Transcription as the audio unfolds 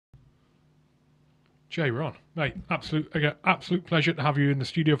Jay, we're on. Mate, absolute pleasure to have you in the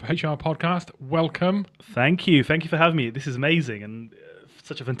studio for HR Podcast. Welcome. Thank you. Thank you for having me. This is amazing and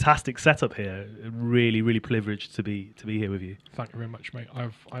such a fantastic setup here. Really, really privileged to be here with you. Thank you very much, mate.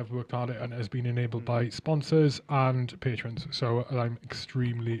 I've worked hard and it has been enabled by sponsors and patrons, so I'm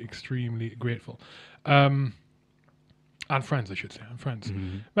extremely grateful. And friends, I should say, and friends.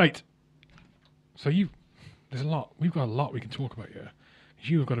 Mate, so there's a lot. We've got a lot we can talk about here.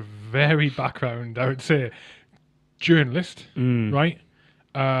 You've got a varied background, I would say. Journalist, right?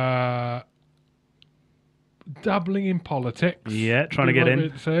 Dabbling in politics. Yeah, trying to get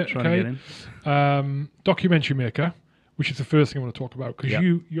in. Documentary maker, which is the first thing I want to talk about, because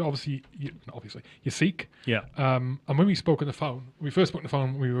you obviously, you're Sikh. Yeah. And when we spoke on the phone, we first spoke on the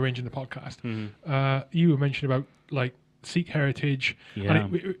phone when we were arranging the podcast, you were mentioning about like Sikh heritage,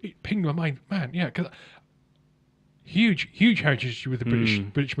 and it pinged my mind, man, because huge heritage with the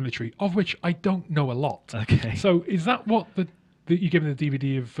British military, of which I don't know a lot. Okay. So is that what you give me the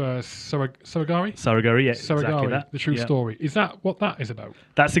DVD of Saragari? Saragari, yeah, exactly that. The true story. Is that what that is about?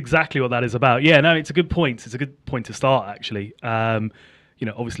 That's exactly what that is about. Yeah, no, it's a good point. It's a good point to start, actually.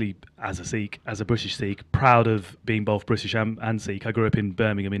 Obviously, as a Sikh, as a British Sikh, proud of being both British and Sikh. I grew up in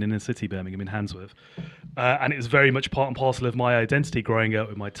Birmingham, in inner city Birmingham, in Handsworth. And it was very much part and parcel of my identity growing up,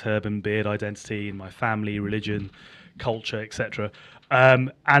 with my turban, beard identity, and my family, religion, culture, etc.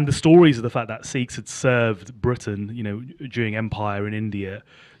 And the stories of the fact that Sikhs had served Britain, during Empire in India,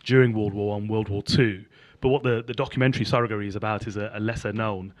 during World War I, World War II. But what the documentary Saragari is about is a lesser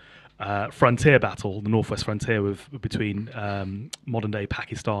known frontier battle, the northwest frontier between modern-day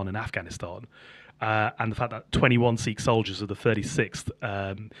Pakistan and Afghanistan, and the fact that 21 Sikh soldiers of the 36th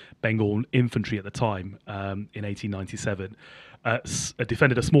Bengal Infantry at the time, in 1897,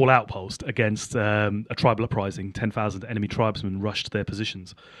 defended a small outpost against a tribal uprising. 10,000 enemy tribesmen rushed their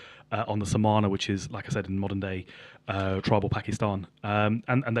positions on the Samana, which is, like I said, in modern-day tribal Pakistan,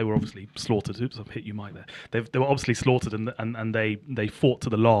 and they were obviously slaughtered. Oops, I've hit you, Mike. There, they were obviously slaughtered, and they fought to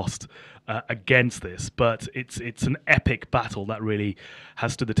the last against this. But it's an epic battle that really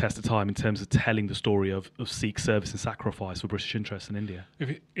has stood the test of time in terms of telling the story of Sikh service and sacrifice for British interests in India.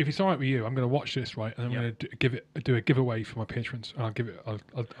 If it's all right with you, I'm going to watch this, right, and I'm going to do a giveaway for my patrons, and I'll give it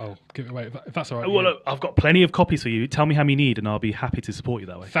away if that's all right. Well, look, I've got plenty of copies for you. Tell me how many you need, and I'll be happy to support you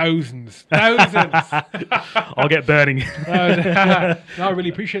that way. Thousands. I'll get burning. No, I really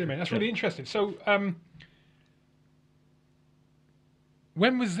appreciate it, man. That's really interesting. So,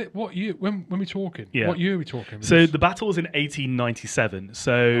 when was it? What year? When we talking? Yeah. What year are we talking? So the battle was in 1897.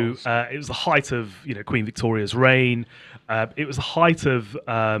 So it was the height of Queen Victoria's reign. It was the height of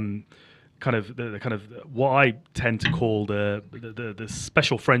kind of what I tend to call the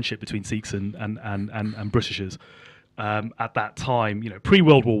special friendship between Sikhs and Britishers. At that time,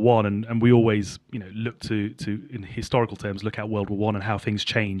 pre-World War One, and we always, look to in historical terms, look at World War One and how things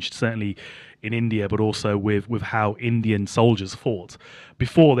changed, certainly in India, but also with how Indian soldiers fought.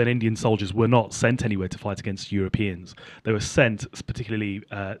 Before then, Indian soldiers were not sent anywhere to fight against Europeans. They were sent, particularly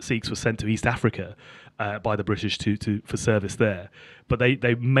Sikhs, were sent to East Africa by the British for service there. But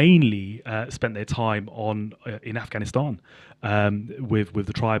they mainly spent their time in Afghanistan with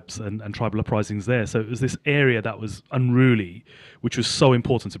the tribes and tribal uprisings there. So it was this area that was unruly, which was so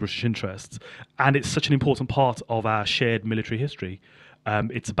important to British interests, and it's such an important part of our shared military history.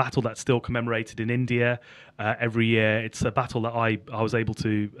 It's a battle that's still commemorated in India every year. It's a battle that I was able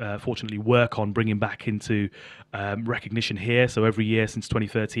to fortunately work on bringing back into recognition here. So every year since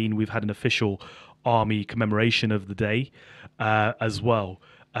 2013, we've had an official army commemoration of the day as well.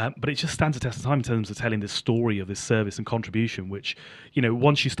 But it just stands a test of time in terms of telling this story of this service and contribution, which,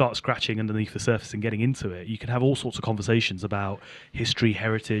 once you start scratching underneath the surface and getting into it, you can have all sorts of conversations about history,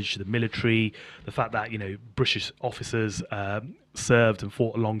 heritage, the military, the fact that, British officers served and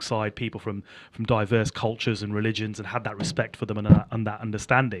fought alongside people from diverse cultures and religions and had that respect for them and that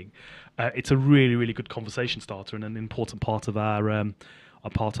understanding. It's a really, really good conversation starter and an important part of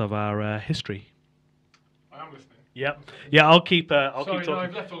our history. I am listening. Yeah, I'll keep. I'll Sorry, keep talking. no,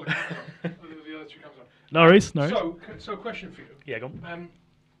 I've left all the cameras on. The other two cameras on. No worries. So question for you. Yeah, go on.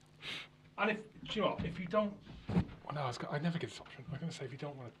 And if you don't, well, no, I never give this option. I'm going to say if you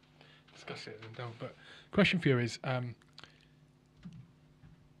don't want to discuss it, then don't. But question for you is, at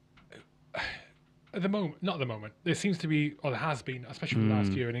the moment, not at the moment, there seems to be, or there has been, especially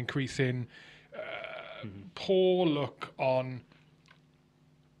last year, an increase in poor look on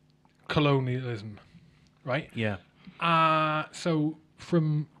colonialism. Right? Yeah. So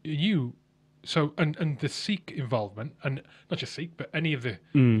from you, and the Sikh involvement, and not just Sikh, but any of the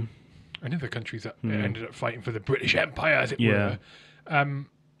countries that ended up fighting for the British Empire, as it were.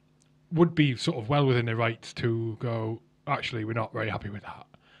 would be sort of well within their rights to go, actually, we're not very happy with that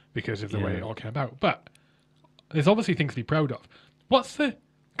because of the way it all came about. But there's obviously things to be proud of.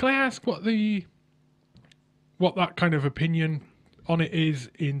 Can I ask what that kind of opinion on it is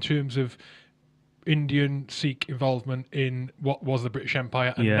in terms of Indian Sikh involvement in what was the British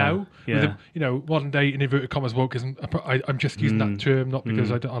Empire and now? Yeah. With the, modern day, in inverted commas, wokeism. I'm just using that term, not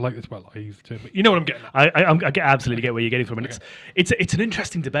because I like it. Well, I use the term, but you know what I'm getting at. I absolutely get where you're getting from, and it's an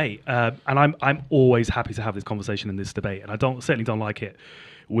interesting debate, and I'm always happy to have this conversation in this debate, and I certainly don't like it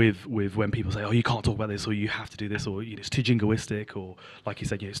with when people say, oh, you can't talk about this, or you have to do this, or it's too jingoistic, or like you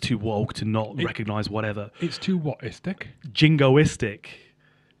said, it's too woke to not recognise whatever. It's too what-istic? Jingoistic.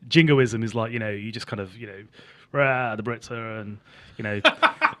 Jingoism is like, you just kind of, rah, the Brits are, and,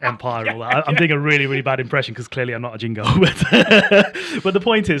 empire and all that. I'm doing a really, really bad impression because clearly I'm not a jingo. But the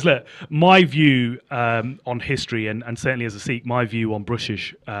point is, look, my view on history, and certainly as a Sikh, my view on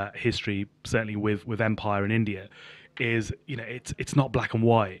British history, certainly with empire in India, is, it's not black and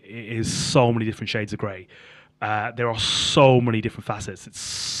white. It is so many different shades of grey. There are so many different facets. It's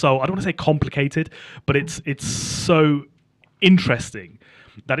so, I don't want to say complicated, but it's so interesting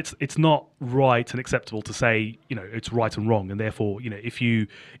that it's not right and acceptable to say it's right and wrong, and therefore if you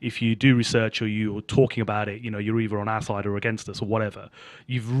do research or you're talking about it, you're either on our side or against us or whatever.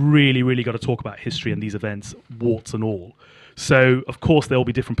 You've really got to talk about history and these events, warts and all. So of course there will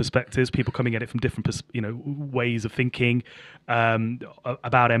be different perspectives, people coming at it from different ways of thinking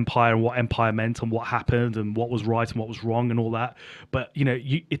about empire and what empire meant and what happened and what was right and what was wrong and all that. But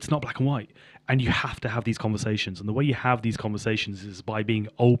it's not black and white. And you have to have these conversations. And the way you have these conversations is by being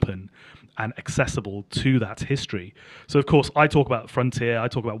open and accessible to that history. So, of course, I talk about frontier. I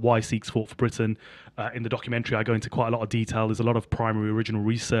talk about why Sikhs fought for Britain. In the documentary, I go into quite a lot of detail. There's a lot of primary original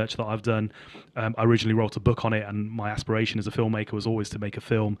research that I've done. I originally wrote a book on it, and my aspiration as a filmmaker was always to make a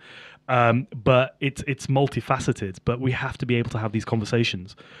film. But it's multifaceted. But we have to be able to have these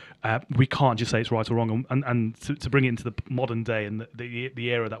conversations. We can't just say it's right or wrong. And to bring it into the modern day and the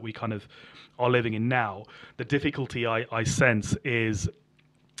era that we kind of are living in now, the difficulty I sense is,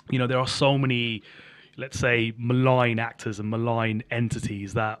 there are so many, let's say, malign actors and malign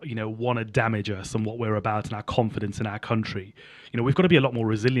entities that, want to damage us and what we're about and our confidence in our country. We've got to be a lot more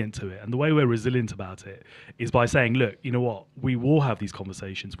resilient to it. And the way we're resilient about it is by saying, look, you know what, we will have these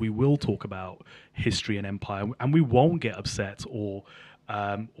conversations. We will talk about history and empire, and we won't get upset or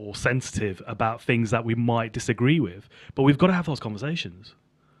sensitive about things that we might disagree with. But we've got to have those conversations,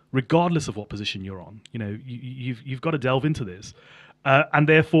 regardless of what position you're on. You've got to delve into this. And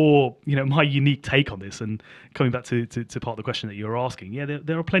therefore, my unique take on this, and coming back to part of the question that you were asking,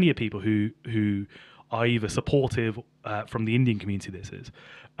 there are plenty of people who are either supportive from the Indian community, this is,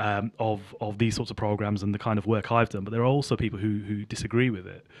 of these sorts of programs and the kind of work I've done, but there are also people who disagree with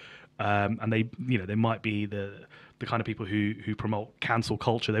it. And they might be the kind of people who promote cancel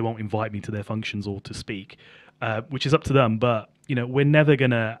culture. They won't invite me to their functions or to speak, which is up to them. But we're never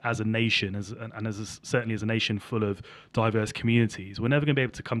gonna, as a nation, certainly as a nation full of diverse communities, we're never gonna be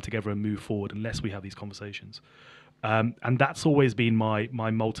able to come together and move forward unless we have these conversations. And that's always been my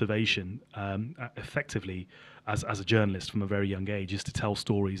motivation, effectively, as a journalist from a very young age, is to tell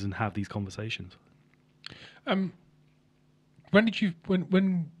stories and have these conversations. When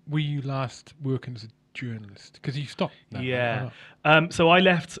were you last working as a journalist? Because you stopped now. Yeah. So I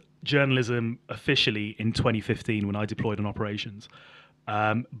left journalism officially in 2015 when I deployed on operations.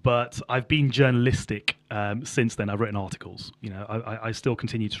 But I've been journalistic since then. I've written articles. I still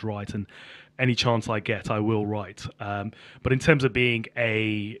continue to write, and any chance I get, I will write. But in terms of being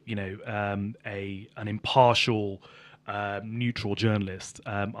an impartial, neutral journalist,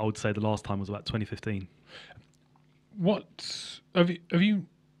 I would say the last time was about 2015. What's the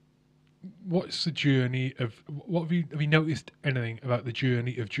journey of have you noticed anything about the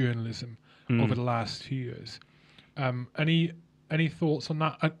journey of journalism over the last few years? Any thoughts on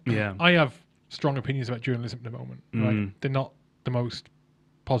that? I have strong opinions about journalism at the moment. Right, they're not the most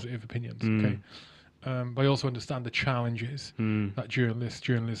positive opinions. Okay, but I also understand the challenges that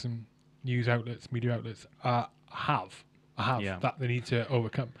journalism, news outlets, media outlets have that they need to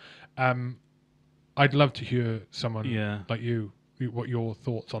overcome. I'd love to hear someone like you, what your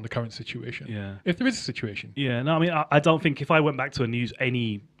thoughts on the current situation. If there is a situation. No, I mean, I don't think if I went back to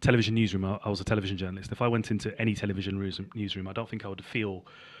any television newsroom, I was a television journalist. If I went into any television newsroom, I don't think I would feel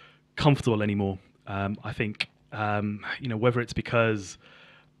comfortable anymore. I think, whether it's because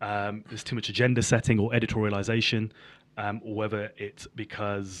there's too much agenda setting or editorialization, or whether it's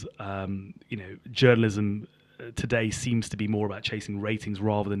because, journalism today seems to be more about chasing ratings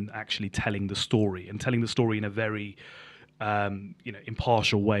rather than actually telling the story, and telling the story in a very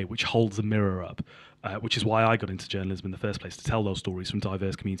impartial way, which holds a mirror up. Which is why I got into journalism in the first place, to tell those stories from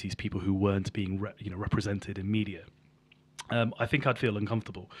diverse communities, people who weren't being represented in media. I think I'd feel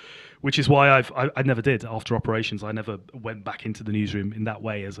uncomfortable, which is why I never did. After operations, I never went back into the newsroom in that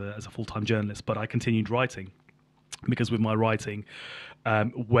way as a full-time journalist, but I continued writing, because with my writing,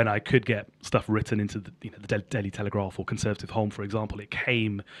 when I could get stuff written into the Daily Telegraph or Conservative Home, for example, it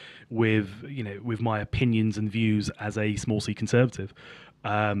came with my opinions and views as a small C conservative,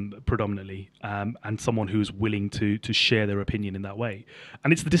 predominantly, and someone who's willing to share their opinion in that way.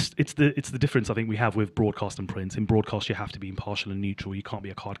 And it's the difference I think we have with broadcast and print. In broadcast, you have to be impartial and neutral. You can't be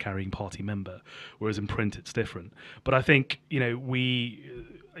a card-carrying party member, whereas in print, it's different. But I think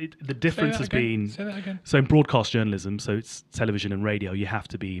the difference has been, say that again. So in broadcast journalism, so it's television and radio, you have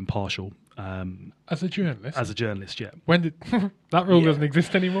to be impartial. As a journalist? As a journalist, yeah. When did that rule doesn't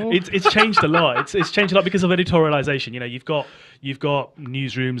exist anymore? It's changed a lot. It's changed a lot because of editorialization. You've got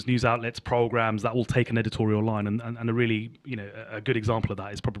newsrooms, news outlets, programs that will take an editorial line, and a really a good example of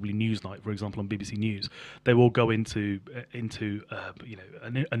that is probably Newsnight, for example, on BBC News. They will go into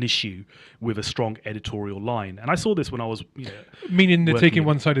an issue with a strong editorial line, and I saw this when I was meaning they're taking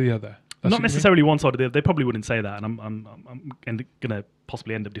one side or the other. That's not necessarily one side or the other. They probably wouldn't say that, and I'm going to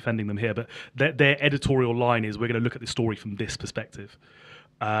possibly end up defending them here. But their editorial line is, we're going to look at the story from this perspective.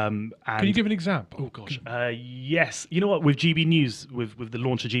 And can you give an example? Oh gosh, yes. You know what? With GB News, with the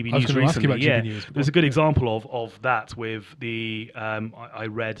launch of GB News I was going to ask you about GB News. There's a good example of that with the I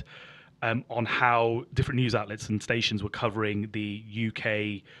read on how different news outlets and stations were covering the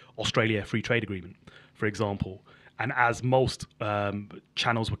UK Australia Free Trade Agreement, for example. And as most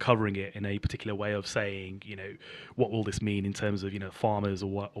channels were covering it in a particular way of saying, what will this mean in terms of farmers or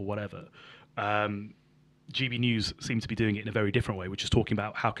whatever. GB News seemed to be doing it in a very different way, which is talking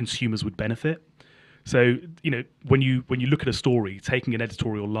about how consumers would benefit. So, when you look at a story, taking an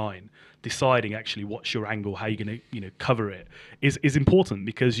editorial line, deciding actually what's your angle, how you're going to cover it, is important,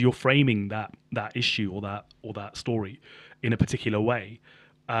 because you're framing that issue or that story in a particular way.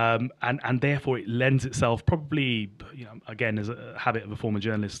 And therefore it lends itself, probably, again, as a habit of a former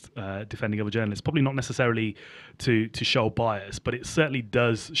journalist defending other journalists, probably not necessarily to show bias, but it certainly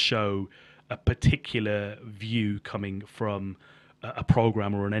does show a particular view coming from a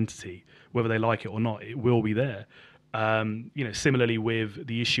program or an entity, whether they like it or not. It will be there. Similarly with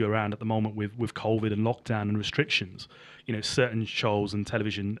the issue around at the moment with COVID and lockdown and restrictions, certain shows and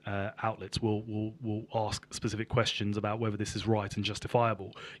television outlets will ask specific questions about whether this is right and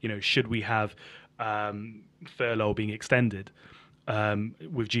justifiable. Should we have furlough being extended?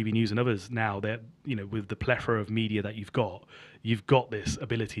 With GB News and others now, that with the plethora of media that you've got this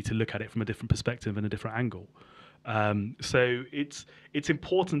ability to look at it from a different perspective and a different angle. So it's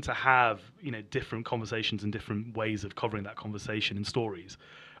important to have different conversations and different ways of covering that conversation in stories.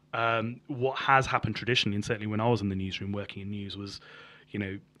 What has happened traditionally, and certainly when I was in the newsroom working in news, was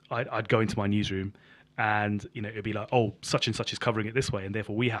I'd go into my newsroom and it'd be like, oh, such and such is covering it this way, and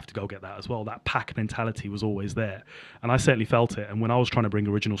therefore we have to go get that as well. That pack mentality was always there, and I certainly felt it. And when I was trying to bring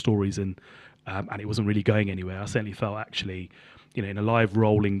original stories in, and it wasn't really going anywhere, I certainly felt actually, in a live,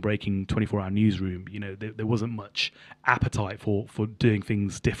 rolling, breaking 24-hour newsroom, there wasn't much appetite for doing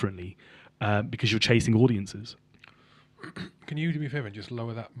things differently, because you're chasing audiences. Can you do me a favour and just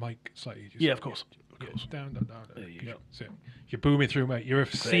lower that mic slightly? Yeah, of course. Down. There you go. So you're booming through, mate. You're a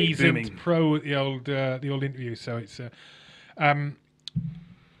seasoned pro at the old interview. So it's. What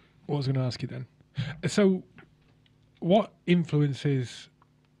was I going to ask you then? So, what influences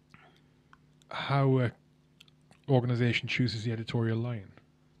how an organisation chooses the editorial line?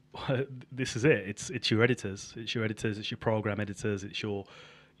 This is it. It's your editors. It's your program editors. It's your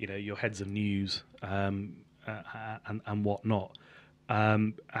heads of news and whatnot.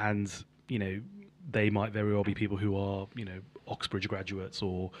 They might very well be people who are, Oxbridge graduates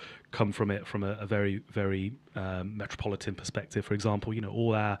or come from a very, very metropolitan perspective. For example,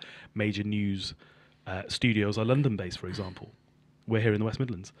 all our major news studios are London-based, for example. We're here in the West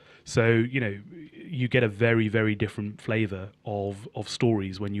Midlands. So, you get a very, very different flavour of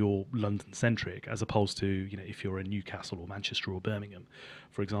stories when you're London-centric, as opposed to, if you're in Newcastle or Manchester or Birmingham,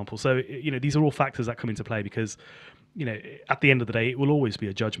 for example. So, these are all factors that come into play because, at the end of the day, it will always be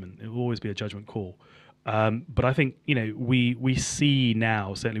a judgment. It will always be a judgment call. But I think, we see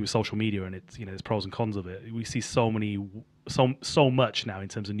now, certainly with social media, and it's, there's pros and cons of it. We see so much now in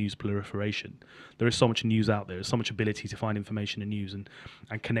terms of news proliferation. There is so much news out there. There's so much ability to find information in news and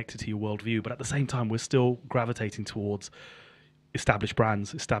connect it to your worldview. But at the same time, we're still gravitating towards established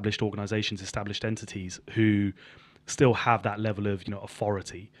brands, established organizations, established entities who still have that level of,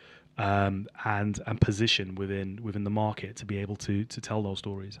 authority. and position within the market to be able to tell those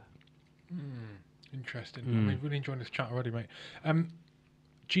stories. Interesting. I'm really enjoying this chat already, mate.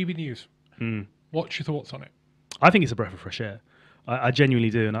 GB News. What's your thoughts on it? I think it's a breath of fresh air. I genuinely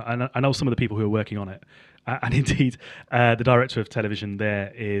do, and I know some of the people who are working on it. And indeed, the director of television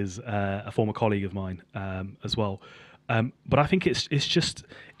there is a former colleague of mine as well. But I think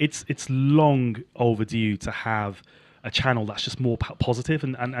it's long overdue to have a channel that's just more positive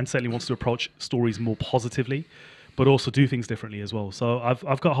and certainly wants to approach stories more positively, but also do things differently as well. So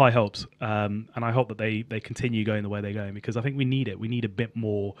I've got high hopes, and I hope that they continue going the way they're going, because I think we need it. We need a bit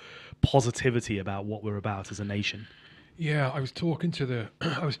more positivity about what we're about as a nation. Yeah, I was talking to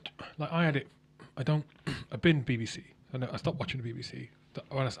I've been BBC, and I stopped watching the BBC.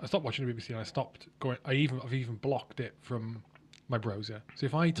 When I stopped watching the BBC, and I stopped going. I've even blocked it from my browser. So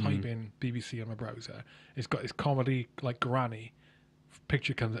if I type in BBC on my browser, it's got this comedy like granny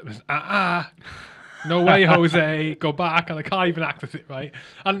picture comes up. It's, no way, Jose, go back, and I can't even access it, right?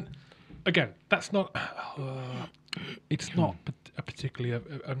 And again, that's not. It's not a particularly.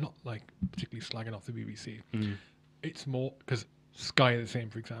 I'm not like particularly slagging off the BBC. It's more because Sky are the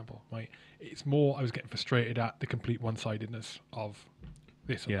same, for example, right? It's more I was getting frustrated at the complete one-sidedness of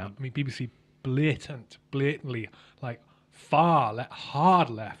this. And that. I mean, BBC blatantly, like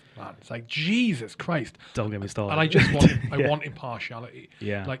hard left, man. It's like Jesus Christ. Don't get me started. And I just want impartiality.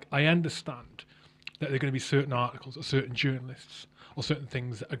 Yeah. Like I understand that there are going to be certain articles or certain journalists or certain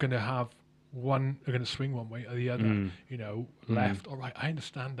things that are going to swing one way or the other, left or right. I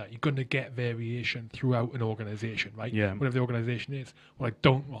understand that. You're going to get variation throughout an organisation, right? Yeah. Whatever the organisation is. What I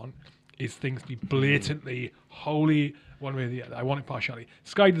don't want is things to be blatantly, wholly one way or the other. I want impartiality.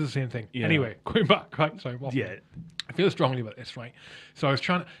 Sky does the same thing. Yeah. Anyway, going back, right? Sorry. I feel strongly about this, right? So I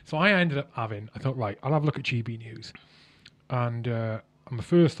ended up I thought, right, I'll have a look at GB News. And my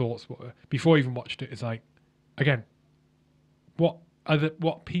first thoughts were, before I even watched it, is like, again, what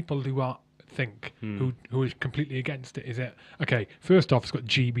people who think who is completely against it is it okay, first off, it's got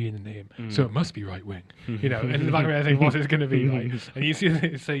GB in the name, so it must be right wing, and in the back of my head I think what it's going to be, right? And you see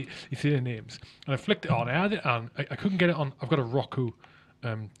the names, and I flicked it on, I had it on, I couldn't get it on. I've got a Roku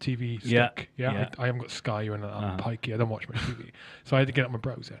TV stick, I haven't got Sky or anything. I'm pikey, I don't watch much TV, so I had to get it on my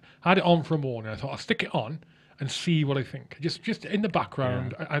browser. I had it on for a morning. I thought I'll stick it on and see what I think. Just in the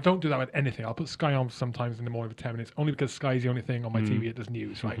background. I don't do that with anything. I'll put Sky on sometimes in the morning for 10 minutes, only because Sky's the only thing on my TV that does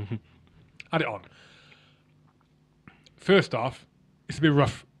news, right? Had it on. First off, it's a bit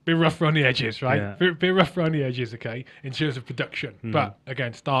rough around the edges, right? Bit rough around the edges, okay, in terms of production. But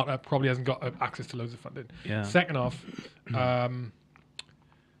again, startup probably hasn't got access to loads of funding. Second off,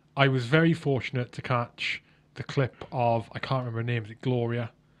 I was very fortunate to catch the clip of, I can't remember her name, is it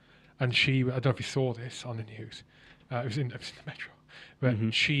Gloria? And she, I don't know if you saw this on the news. It was in the Metro, but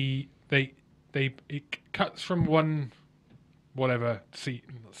it cuts from one story,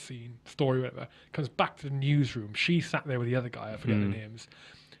 whatever, comes back to the newsroom. She sat there with the other guy, I forget their names.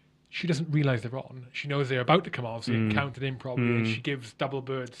 She doesn't realise they're on. She knows they're about to come off, so it counted in probably, and she gives double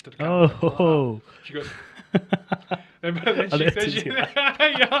birds to the camera. She goes, brilliant,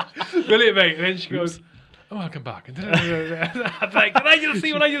 mate. And then she goes, oh, I'll come back. And I'm like, did I just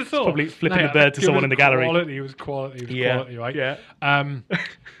see what I just saw? Probably flipping the bird to someone in the gallery. It was quality, right? Yeah.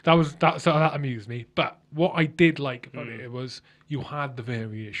 That amused me. But what I did like about it was you had the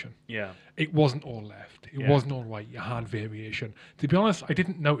variation. Yeah. It wasn't all left. It wasn't all right. You had variation. To be honest, I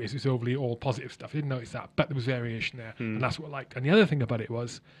didn't notice it was overly all positive stuff. I didn't notice that. But there was variation there. And that's what I liked. And the other thing about it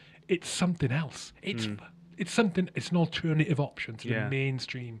was it's something else. It's something. It's an alternative option to the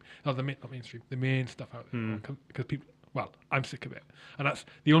mainstream. No, not mainstream. The main stuff out there. Because people. Well, I'm sick of it, and that's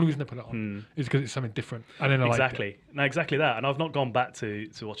the only reason I put it on is because it's something different. And then exactly that. And I've not gone back to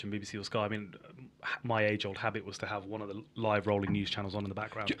watching BBC or Sky. I mean, my age-old habit was to have one of the live rolling news channels on in the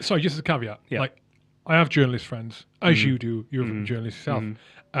background. Sorry, just as a caveat. Yeah. Like, I have journalist friends, as you do. You're a journalist yourself,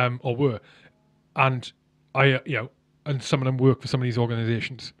 or were, and I, and some of them work for some of these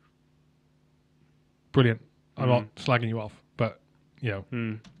organisations. Brilliant. I'm not slagging you off, but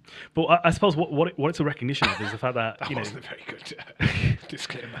But I suppose what it's a recognition of is the fact that wasn't a very good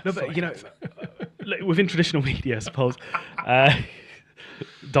disclaimer. No, but within traditional media, I suppose.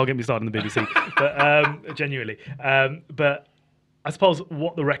 Don't get me started on the BBC, but genuinely. But I suppose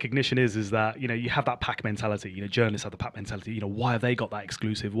what the recognition is that you have that pack mentality. Journalists have the pack mentality. Why have they got that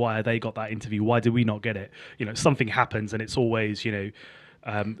exclusive? Why have they got that interview? Why did we not get it? Something happens, and it's always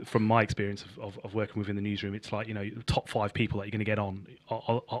from my experience of working within the newsroom, it's like, the top 5 people that you're going to get on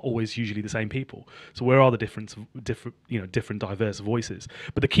are always usually the same people. So where are the different diverse voices?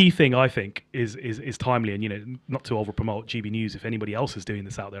 But the key thing, I think, is timely, and not to over promote GB News. If anybody else is doing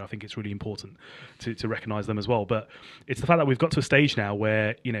this out there, I think it's really important to recognise them as well. But it's the fact that we've got to a stage now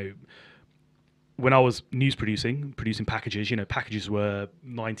where when I was news producing packages, packages were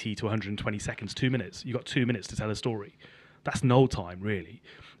 90 to 120 seconds, 2 minutes. You got 2 minutes to tell a story. That's no time, really.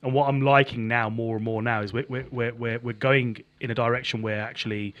 And what I'm liking now more and more now is we're going in a direction where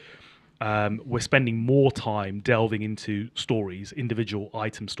actually we're spending more time delving into stories, individual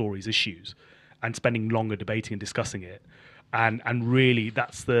item stories, issues, and spending longer debating and discussing it. And really,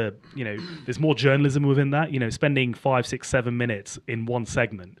 that's there's more journalism within that. Spending 5, 6, 7 minutes in one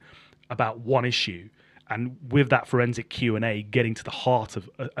segment about one issue, and with that forensic Q&A, getting to the heart of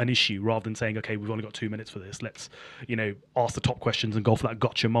an issue rather than saying, okay, we've only got 2 minutes for this. Let's, ask the top questions and go for that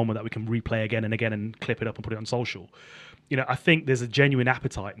gotcha moment that we can replay again and again and clip it up and put it on social. I think there's a genuine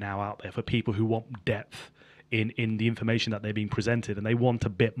appetite now out there for people who want depth in the information that they're being presented, and they want a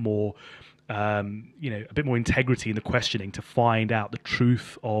bit more, a bit more integrity in the questioning to find out the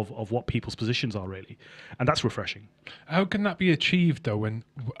truth of what people's positions are, really. And that's refreshing. How can that be achieved, though?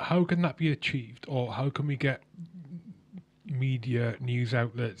 How can that be achieved? Or how can we get media, news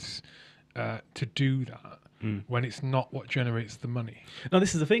outlets to do that when it's not what generates the money? No,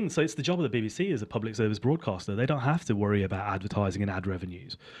 this is the thing. So it's the job of the BBC as a public service broadcaster. They don't have to worry about advertising and ad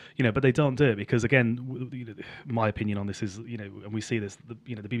revenues, but they don't do it because, again, my opinion on this is, and we see this, the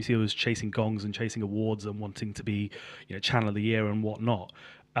BBC was chasing gongs and chasing awards and wanting to be, Channel of the Year and whatnot.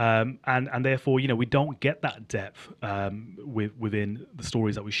 And therefore, we don't get that depth within the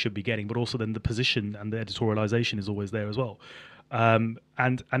stories that we should be getting, but also then the position and the editorialization is always there as well. And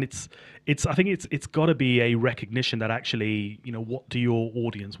it's I think it's got to be a recognition that actually, what do your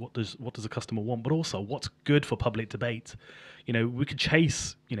audience, what does a customer want, but also what's good for public debate. We could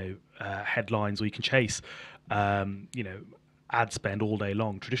chase headlines, or you can chase ad spend all day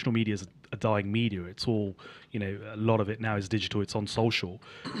long. Traditional media is a dying media. It's all, a lot of it now is digital, it's on social.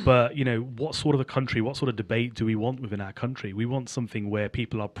 But, what sort of a country, what sort of debate do we want within our country? We want something where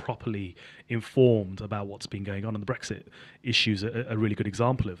people are properly informed about what's been going on. And the Brexit issue is a really good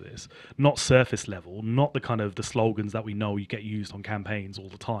example of this. Not surface level, not the kind of the slogans that we know you get used on campaigns all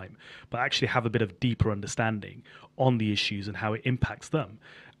the time, but actually have a bit of deeper understanding on the issues and how it impacts them.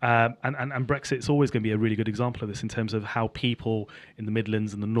 And Brexit's always going to be a really good example of this in terms of how people in the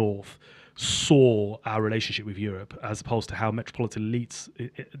Midlands and the North saw our relationship with Europe, as opposed to how metropolitan elites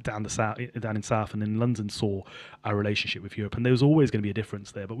down in South and in London saw our relationship with Europe. And there was always going to be a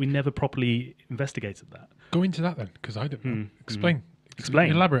difference there, but we never properly investigated that. Go into that then, because I don't know. Explain.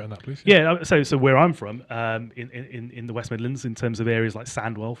 Elaborate on that, please. Yeah. So where I'm from, in the West Midlands, in terms of areas like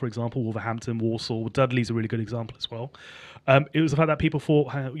Sandwell, for example, Wolverhampton, Walsall, Dudley's a really good example as well. It was the fact that people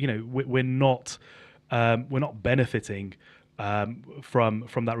thought, we're not benefiting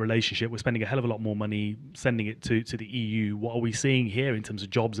from that relationship. We're spending a hell of a lot more money sending it to the EU. What are we seeing here in terms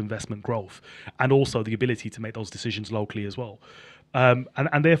of jobs, investment, growth, and also the ability to make those decisions locally as well?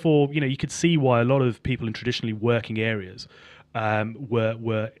 And therefore, you could see why a lot of people in traditionally working areas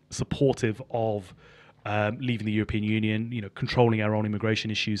were supportive of leaving the European Union, controlling our own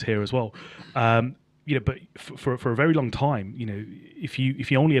immigration issues here as well. But for a very long time, if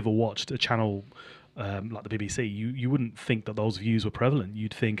you only ever watched a channel like the BBC, you wouldn't think that those views were prevalent.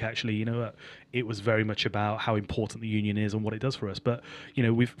 You'd think actually, it was very much about how important the union is and what it does for us. But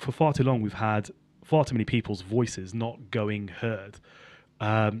for far too long, we've had far too many people's voices not going heard.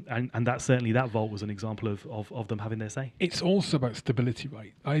 And that vote was an example of them having their say. It's also about stability,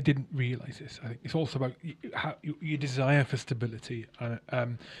 right? I didn't realise this. I think it's also about your desire for stability.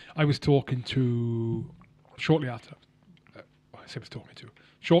 I was talking to shortly after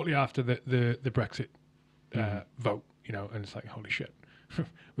the Brexit vote, and it's like, holy shit,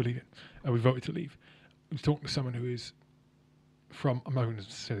 we're leaving. And we voted to leave. I was talking to someone who is from, I'm not going to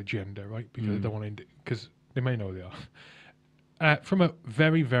say the gender, right? Because I don't want to, because they may know they are. From a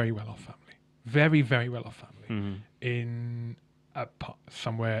very, very well-off family, in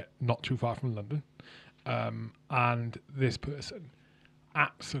somewhere not too far from London. And this person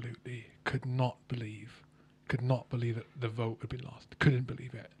absolutely could not believe that the vote had been lost. Couldn't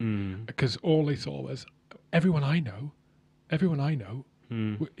believe it. Because all they saw was everyone I know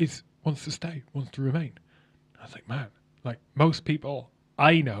wants to stay, wants to remain. I was like, man, like most people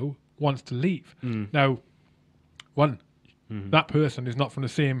I know wants to leave. Now, that person is not from the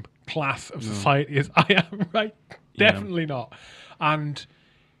same class of society as I am, right? Definitely not. And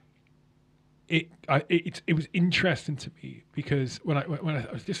it was interesting to me because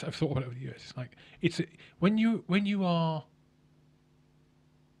I've thought about it over the years. It's like when you are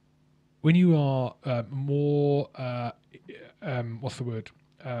more what's the word?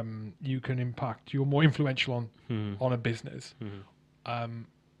 You can impact. You're more influential on a business.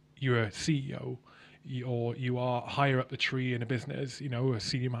 You're a CEO, or you are higher up the tree in a business. A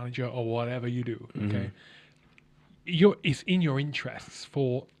senior manager or whatever you do. Okay, it's in your interests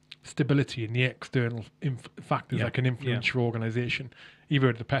for stability in the external factors that can influence your organization,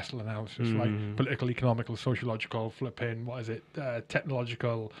 either the pestle analysis, right? Political, economical, sociological, flipping, what is it?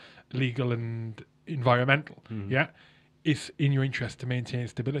 Technological, legal, and environmental. Yeah, it's in your interest to maintain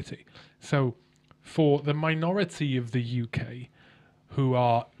stability. So, for the minority of the UK who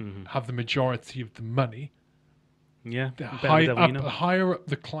have the majority of the money, the higher up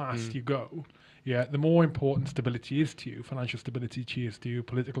the class you go, the more important stability is to you, financial stability is to you,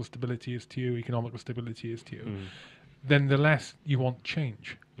 political stability is to you, economical stability is to you, then the less you want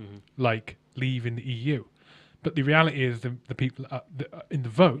change, like leaving the EU. But the reality is the people in the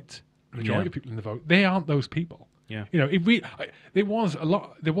vote, the majority of people in the vote, they aren't those people. Yeah. There was a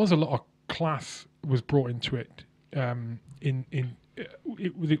lot of class was brought into it, into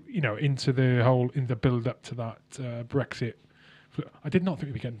the build up to that Brexit. I did not think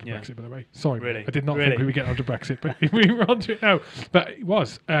we'd be getting to Brexit, by the way. Sorry, really? I did not think we would get onto Brexit, but we were onto it now. But it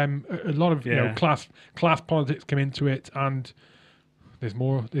was a lot of class politics came into it, and there's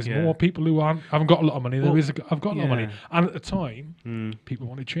more people who haven't got a lot of money. I've got a lot of money, and at the time, people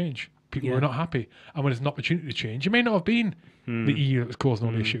wanted change. People were not happy, and when there's an opportunity to change, it may not have been the EU that was causing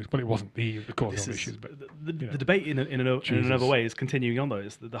all the issues, but it wasn't the EU that caused all the issues. But the debate in another way is continuing on, though.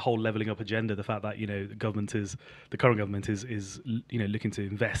 It's the whole levelling up agenda. The fact that the current government is looking to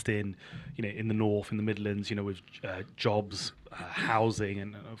invest in in the north, in the Midlands, with jobs, housing,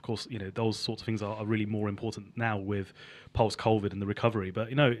 and of course those sorts of things are really more important now with post-COVID and the recovery. But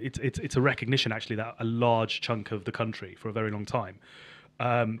it's a recognition actually that a large chunk of the country for a very long time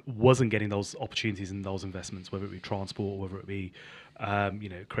wasn't getting those opportunities and those investments, whether it be transport, whether it be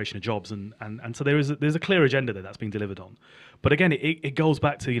creation of jobs, and so there's a clear agenda that's being delivered on. But again, it goes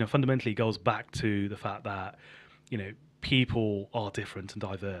back to fundamentally goes back to the fact that people are different and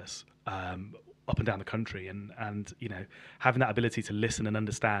diverse up and down the country, and having that ability to listen and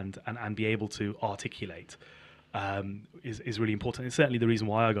understand and be able to articulate is really important. It's certainly the reason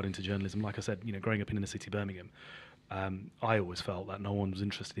why I got into journalism. Like I said, growing up in inner city Birmingham, I always felt that no one was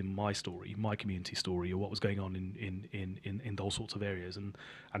interested in my story, my community story, or what was going on in those sorts of areas, and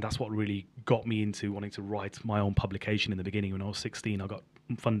that's what really got me into wanting to write my own publication in the beginning. When I was 16, I got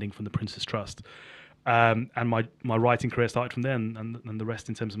funding from the Prince's Trust, and my writing career started from there, and the rest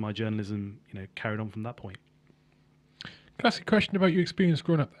in terms of my journalism, carried on from that point. Can I ask a question about your experience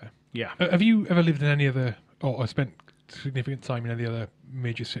growing up there? Yeah. Have you ever lived in any other, or spent significant time in any other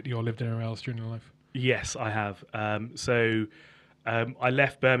major city, or lived anywhere else during your life? Yes, I have. I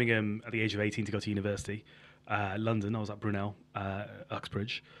left Birmingham at the age of 18 to go to university. London, I was at Brunel,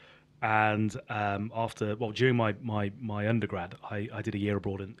 Uxbridge. And during my undergrad, I did a year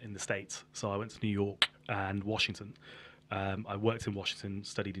abroad in the States. So I went to New York and Washington. I worked in Washington,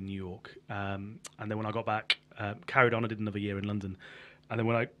 studied in New York. And then when I got back, carried on, I did another year in London. And then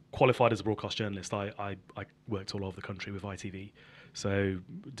when I qualified as a broadcast journalist, I worked all over the country with ITV. So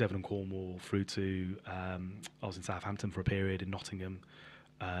Devon and Cornwall through to, I was in Southampton for a period, in Nottingham,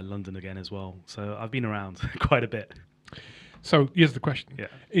 London again as well. So I've been around quite a bit. So here's the question. Yeah.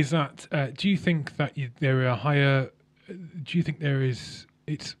 Is that, do you think that there are higher, do you think it's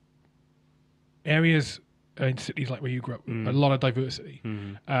areas in cities like where you grew up, a lot of diversity.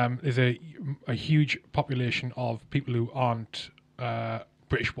 There's a huge population of people who aren't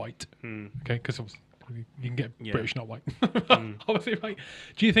British white, okay, because you can get British not white. Obviously, right?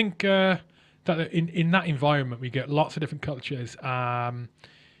 Do you think that in that environment we get lots of different cultures?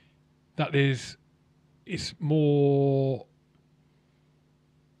 It's more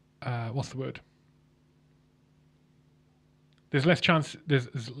what's the word? There's less chance. There's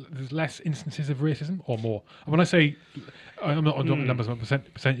less instances of racism, or more. And when I say, I'm not on numbers, but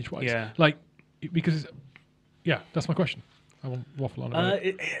percentage wise, because that's my question. I won't waffle on about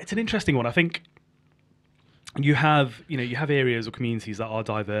it. It's an interesting one. I think you have areas or communities that are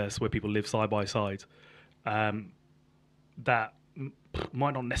diverse where people live side by side, that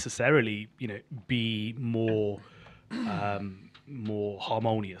might not necessarily be more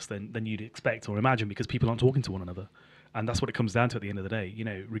harmonious than you'd expect or imagine, because people aren't talking to one another. And that's what it comes down to at the end of the day.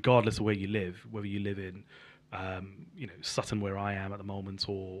 Regardless of where you live, whether you live in Sutton, where I am at the moment,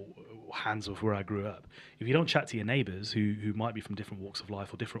 or Handsworth, where I grew up, if you don't chat to your neighbours who might be from different walks of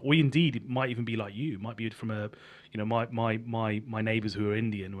life or indeed it might even be like you, might be from a, my neighbours who are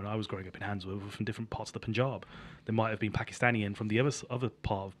Indian when I was growing up in Handsworth were from different parts of the Punjab. They might have been Pakistani and from the other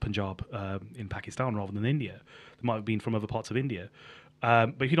part of Punjab in Pakistan rather than India. They might have been from other parts of India.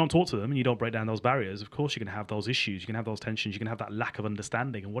 But if you don't talk to them and you don't break down those barriers, of course you're going to have those issues, you can have those tensions, you can have that lack of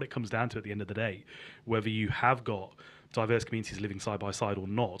understanding. And what it comes down to at the end of the day, whether you have got diverse communities living side by side or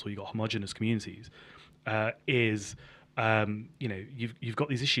not, or you've got homogenous communities, you've got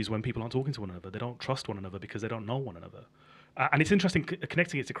these issues when people aren't talking to one another. They don't trust one another because they don't know one another. And it's interesting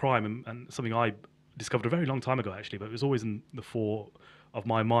connecting it to crime and something I discovered a very long time ago, actually, but it was always in the fore of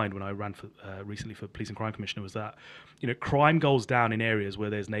my mind when I ran for recently for Police and Crime Commissioner, was that crime goes down in areas where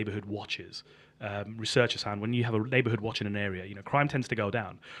there's neighbourhood watches. Researchers found when you have a neighbourhood watch in an area, crime tends to go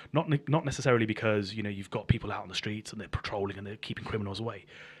down. Not necessarily because you've got people out on the streets and they're patrolling and they're keeping criminals away.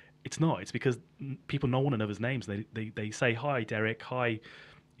 It's not. It's because people know one another's names. They say hi, Derek. Hi,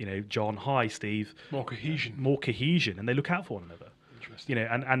 John. Hi, Steve. More cohesion, and they look out for one another.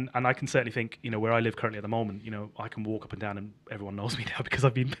 And I can certainly think, where I live currently at the moment, I can walk up and down and everyone knows me now because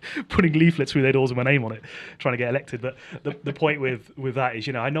I've been putting leaflets through their doors with my name on it, trying to get elected. But the point with that is,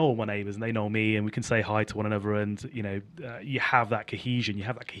 I know all my neighbours and they know me and we can say hi to one another and, you have that cohesion, you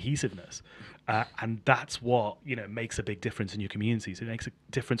have that cohesiveness. And that's what, makes a big difference in your communities. It makes a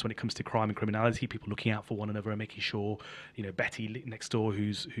difference when it comes to crime and criminality, people looking out for one another and making sure, Betty next door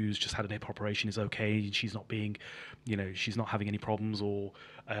who's just had a hip operation is okay and she's not being, she's not having any problems, or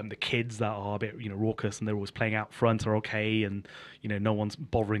the kids that are a bit, raucous and they're always playing out front are okay and, no one's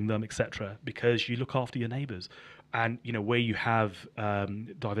bothering them, etc. Because you look after your neighbours. And where you have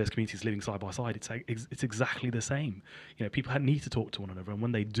diverse communities living side by side, it's exactly the same. People need to talk to one another, and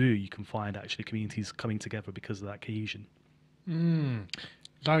when they do, you can find actually communities coming together because of that cohesion.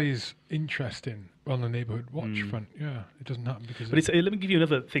 That is interesting on the neighbourhood watch front. Yeah, it doesn't happen because. But let me give you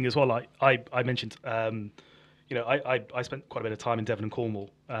another thing as well. Like I mentioned, I spent quite a bit of time in Devon and Cornwall,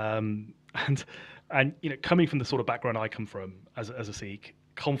 and coming from the sort of background I come from as a Sikh,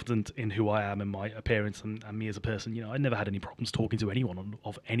 confident in who I am and my appearance and me as a person, I never had any problems talking to anyone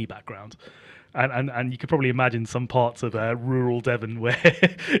of any background. And you could probably imagine some parts of rural Devon where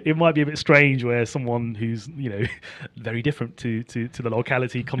it might be a bit strange, where someone who's very different to the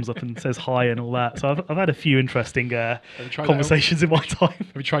locality comes up and says hi and all that. So I've had a few interesting conversations in my time.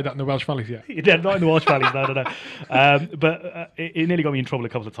 Have you tried that in the Welsh Valleys yet? Yeah, not in the Welsh Valleys, no. But it nearly got me in trouble a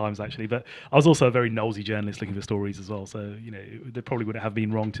couple of times, actually. But I was also a very nosy journalist looking for stories as well. So they probably wouldn't have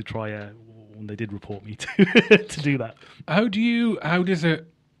been wrong to try when they did report me to do that. How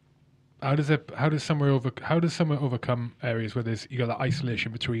does somewhere overcome areas where you got that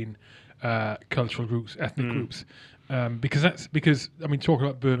isolation between cultural groups, ethnic groups? Because I mean, talking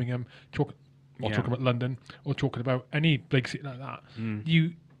about Birmingham, talking about London, or talking about any big city like that,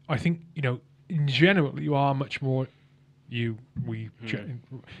 I think in general you are much more. You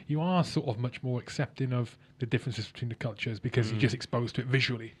are sort of much more accepting of the differences between the cultures because you're just exposed to it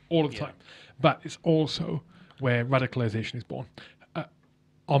visually all the time. But it's also where radicalization is born.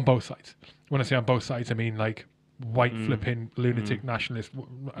 On both sides. When I say on both sides, I mean like white flipping lunatic nationalist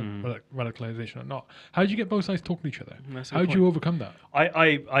radicalization or not. How do you get both sides talking to each other? How do you overcome that?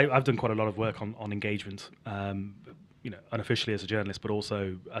 I've done quite a lot of work on engagement, unofficially as a journalist, but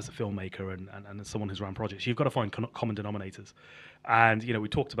also as a filmmaker and as someone who's run projects. You've got to find common denominators. And we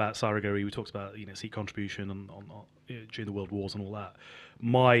talked about surrogacy, we talked about Sikh contribution on during the world wars and all that.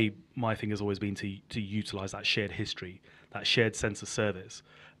 My thing has always been to utilize that shared history, that shared sense of service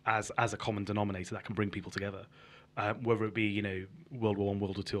as a common denominator that can bring people together, whether it be World War I,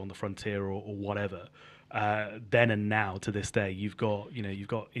 World War II on the frontier or whatever. Then and now to this day, you've got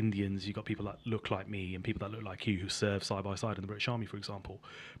Indians, you've got people that look like me and people that look like you who serve side by side in the British Army, for example.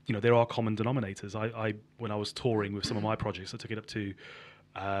 There are common denominators. I when I was touring with some of my projects, I took it up to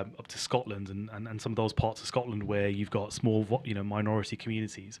Scotland and some of those parts of Scotland where you've got small minority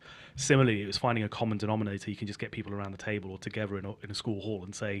communities. Similarly, it was finding a common denominator. You can just get people around the table or together in a school hall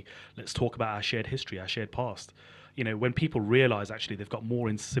and say, let's talk about our shared history, our shared past. When people realize actually they've got more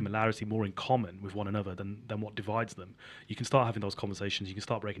in similarity, more in common with one another than what divides them, you can start having those conversations, you can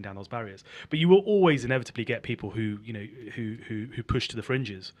start breaking down those barriers. But you will always inevitably get people who push to the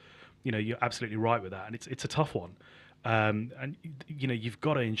fringes. You're absolutely right with that, and it's a tough one. And you've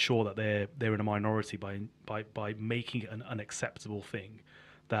got to ensure that they're in a minority by making it an unacceptable thing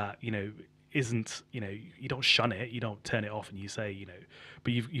that isn't you don't shun it, you don't turn it off, and you say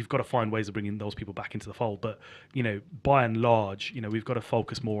but you've got to find ways of bringing those people back into the fold. But by and large, we've got to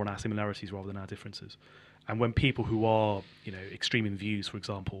focus more on our similarities rather than our differences. And when people who are, extreme in views, for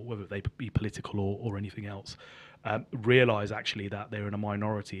example, whether they be political or anything else, realize actually that they're in a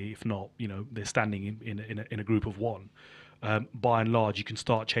minority, if not, they're standing in a group of one, by and large, you can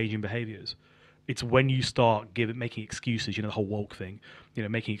start changing behaviors. It's when you start making excuses, the whole woke thing,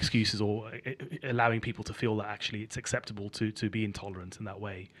 making excuses or allowing people to feel that actually it's acceptable to be intolerant in that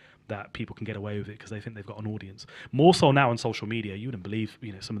way, that people can get away with it because they think they've got an audience. More so now on social media, you wouldn't believe,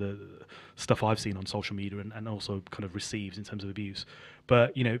 some of the stuff I've seen on social media and also kind of received in terms of abuse.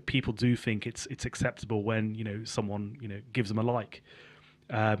 But, people do think it's acceptable when, someone, gives them a like.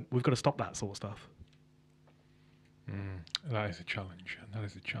 We've got to stop that sort of stuff. That is a challenge, and that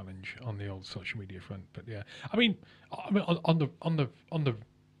is a challenge on the old social media front. But yeah, I mean on the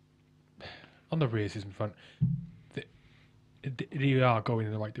racism front, they are going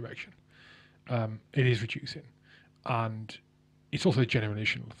in the right direction. It is reducing, and it's also a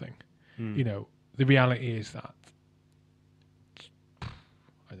generational thing. The reality is that I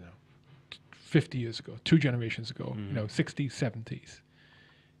don't know, 50 years ago, 2 generations ago, 60s, 70s.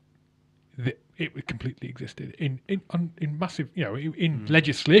 It completely existed in massive, in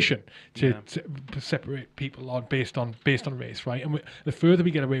legislation to separate people based on race, right? And the further we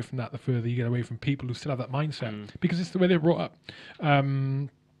get away from that, the further you get away from people who still have that mindset because it's the way they're brought up.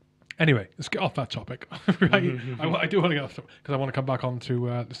 Anyway, let's get off that topic, right? I do want to get off because I want to come back on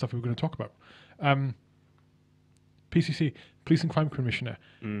to the stuff we were going to talk about. PCC, Police and Crime Commissioner,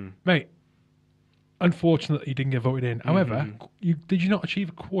 mate. Unfortunately, you didn't get voted in. However, did you not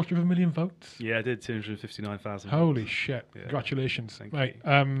achieve 250,000 votes? Yeah, I did. 259,000. Holy shit! Yeah. Congratulations, Thank right?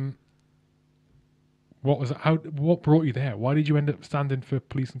 What was it? What brought you there? Why did you end up standing for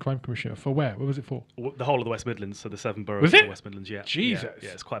Police and Crime Commissioner? For where? What was it for? The whole of the West Midlands, so the 7 boroughs Was of it? the West Midlands. Yeah, Jesus. Yeah,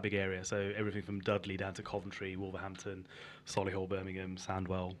 it's quite a big area. So everything from Dudley down to Coventry, Wolverhampton, Solihull, Birmingham,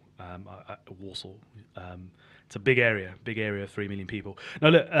 Sandwell, Walsall. It's a big area, 3 million people. Now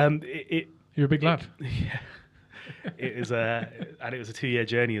look, You're a big lad. Yeah. It is and it was a 2-year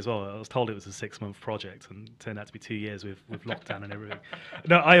journey as well. I was told it was a 6-month project, and it turned out to be 2 years with lockdown and everything.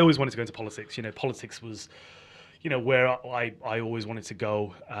 No, I always wanted to go into politics. Politics was, where I always wanted to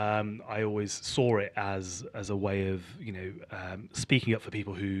go. I always saw it as a way of, speaking up for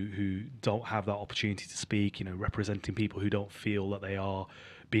people who don't have that opportunity to speak. Representing people who don't feel that they are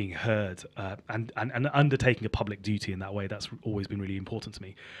being heard, and undertaking a public duty in that way. That's always been really important to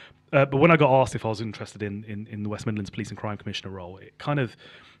me. But when I got asked if I was interested in the West Midlands Police and Crime Commissioner role, it kind of,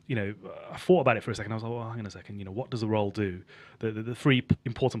 I thought about it for a second. I was like, well, hang on a second, what does the role do? The 3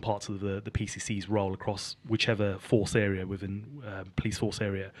 important parts of the PCC's role across whichever force area within police force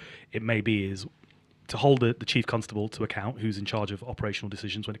area it may be is to hold the chief constable to account, who's in charge of operational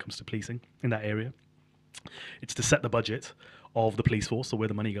decisions when it comes to policing in that area. It's to set the budget of the police force, so where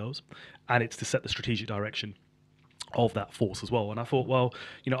the money goes, and it's to set the strategic direction of that force as well. And I thought, well,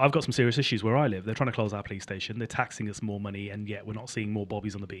 I've got some serious issues where I live. They're trying to close our police station. They're taxing us more money, and yet we're not seeing more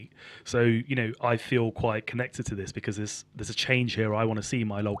bobbies on the beat. So, I feel quite connected to this because there's a change here I want to see in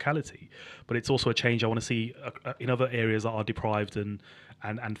my locality, but it's also a change I want to see in other areas that are deprived and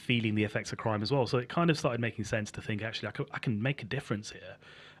feeling the effects of crime as well. So it kind of started making sense to think, actually, I can make a difference here.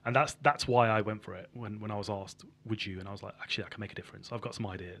 And that's why I went for it when I was asked, would you? And I was like, actually, I can make a difference. I've got some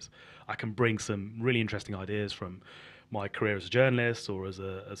ideas. I can bring some really interesting ideas from my career as a journalist or as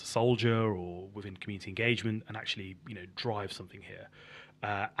a soldier or within community engagement and actually, drive something here.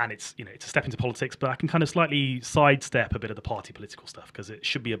 And it's a step into politics, but I can kind of slightly sidestep a bit of the party political stuff because it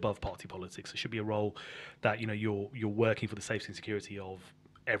should be above party politics. It should be a role that, you're working for the safety and security of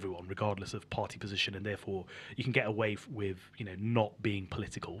everyone, regardless of party position, and therefore you can get away with not being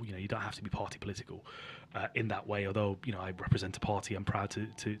political. You don't have to be party political in that way. Although I represent a party, I'm proud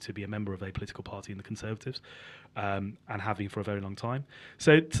to be a member of a political party in the Conservatives, and have been for a very long time.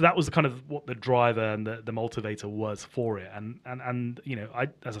 So that was kind of what the driver and the motivator was for it. And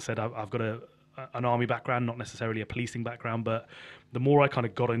as I said, I've got an army background, not necessarily a policing background, but the more I kind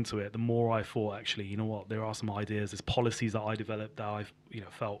of got into it, the more I thought, actually, there are some ideas, there's policies that I developed that I've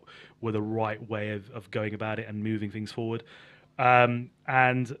felt were the right way of going about it and moving things forward. And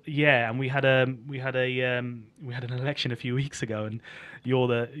we had an election a few weeks ago, and you're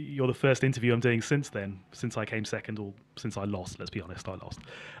the first interview I'm doing since then, since I came second, or since I lost. Let's be honest, I lost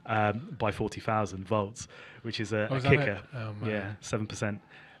by 40,000 votes, which is a kicker. Yeah, 7%.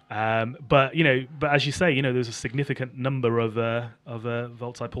 But as you say, there's a significant number of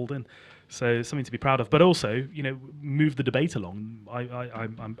votes I pulled in, so something to be proud of. But also, move the debate along.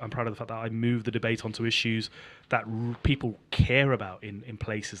 I'm proud of the fact that I moved the debate onto issues that people care about in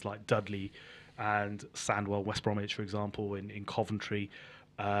places like Dudley and Sandwell, West Bromwich, for example, in Coventry.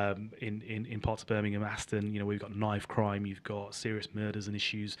 in parts of Birmingham, Aston. We've got knife crime, you've got serious murders and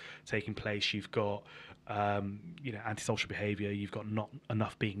issues taking place, you've got antisocial behaviour, you've got not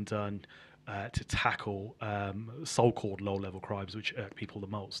enough being done to tackle so-called low-level crimes which irk people the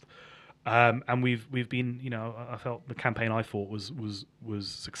most. And we've been, I felt the campaign I thought was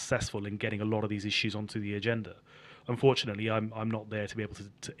successful in getting a lot of these issues onto the agenda. Unfortunately, I'm not there to be able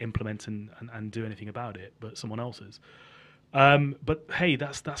to implement and do anything about it, but someone else is. But hey,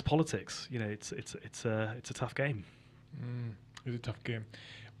 that's politics. It's a tough game. It's a tough game.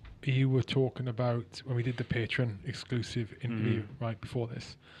 You were talking about when we did the Patreon exclusive interview right before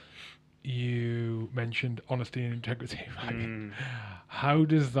this. You mentioned honesty and integrity. Right? How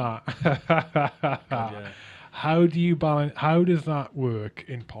does that? How do you balance? How does that work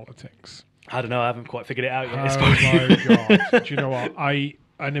in politics? I don't know. I haven't quite figured it out yet. Oh my god! Do you know what?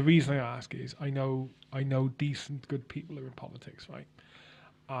 And the reason I ask is I know decent, good people are in politics, right?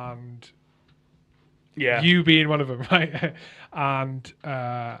 And you being one of them, right? And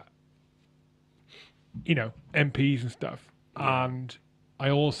MPs and stuff. Yeah. And I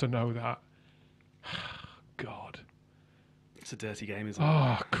also know that, God, it's a dirty game, isn't it?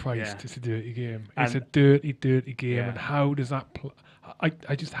 Oh Christ, it's a dirty game. It's a dirty game. Yeah. And how does that?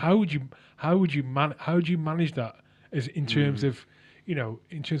 How would you manage that as in terms of,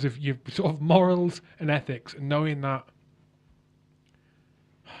 in terms of your sort of morals and ethics, and knowing that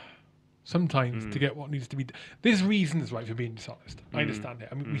sometimes to get what needs to be, there's reasons, right, for being dishonest. I understand it.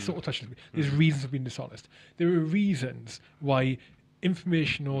 I mean, we sort of touched on it. There's reasons for being dishonest. There are reasons why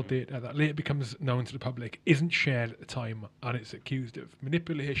information or data that later becomes known to the public isn't shared at the time, and it's accused of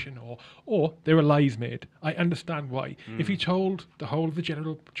manipulation or there are lies made. I understand why. If you told the whole of the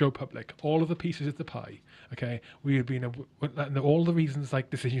general Joe public all of the pieces of the pie, okay, we would be all the reasons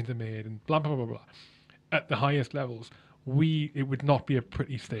like decisions are made and blah blah blah blah at the highest levels. It would not be a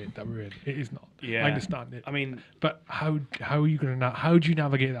pretty state that we're in. It is not. Yeah. I understand it. I mean, but how are you going to how do you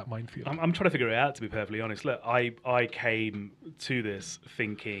navigate that minefield? I'm trying to figure it out, to be perfectly honest. Look, I came to this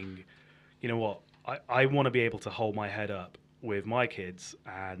thinking, you know what, I want to be able to hold my head up with my kids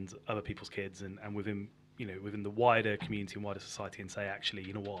and other people's kids and within the wider community and wider society, and say, actually,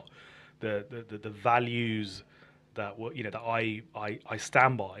 you know what, the values that that I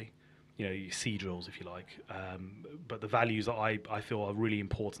stand by. You see drills, if you like, but the values that I feel are really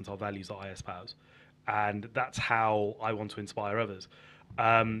important are values that I espouse, and that's how I want to inspire others.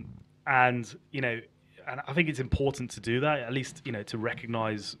 And I think it's important to do that, at least to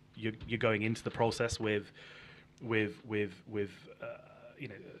recognise you're going into the process with a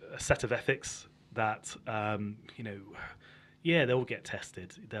set of ethics that they'll get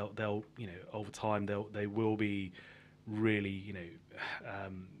tested. They'll over time they will be really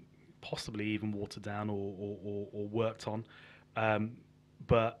possibly even watered down or worked on,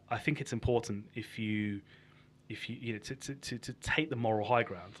 but I think it's important if you to take the moral high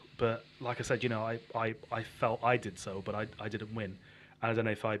ground. But like I said, I felt I did so, but I didn't win, and I don't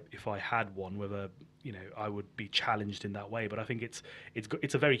know if I had won, whether I would be challenged in that way. But I think it's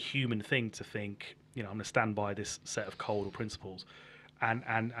a very human thing to think, I'm going to stand by this set of code or principles, and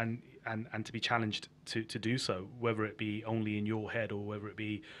to be challenged to do so, whether it be only in your head or whether it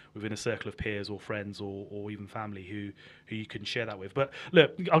be within a circle of peers or friends or even family who you can share that with. But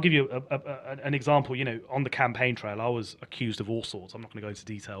look, I'll give you an example. On the campaign trail, I was accused of all sorts. I'm not going to go into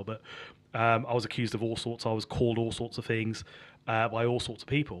detail, but I was accused of all sorts. I was called all sorts of things by all sorts of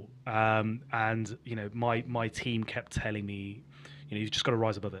people, and my team kept telling me, you've just got to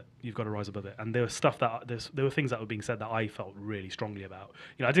rise above it. You've got to rise above it. And there was there were things that were being said that I felt really strongly about.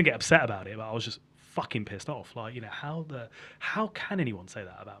 I didn't get upset about it, but I was just fucking pissed off. Like, how can anyone say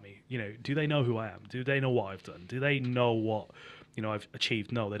that about me? Do they know who I am? Do they know what I've done? Do they know what, I've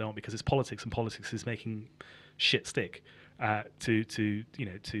achieved? No, they don't, because it's politics, and politics is making shit stick to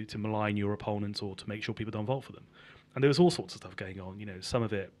malign your opponents or to make sure people don't vote for them. And there was all sorts of stuff going on. Some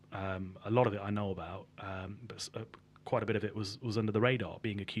of it, a lot of it I know about, but quite a bit of it was under the radar,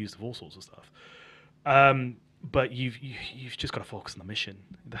 being accused of all sorts of stuff. But you've just got to focus on the mission.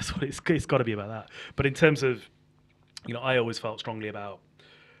 That's what it's got to be about that. But in terms of, I always felt strongly about,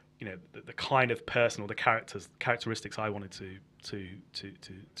 the kind of person or the characteristics I wanted to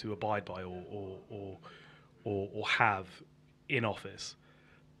abide by or have in office,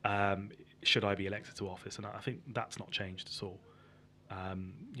 should I be elected to office. And I think that's not changed at all. I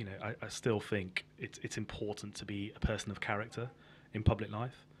still think it's important to be a person of character in public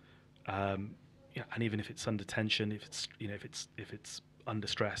life, and even if it's under tension, if it's under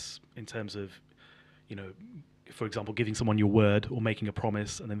stress, in terms of, for example, giving someone your word or making a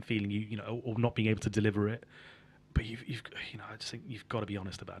promise and then feeling or not being able to deliver it, but you've I just think you've got to be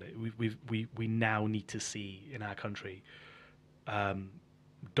honest about it. We now need to see in our country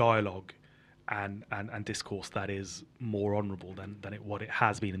dialogue and discourse that is more honourable than what it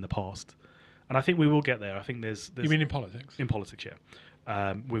has been in the past. And I think we will get there. I think there's You mean in politics? in politics,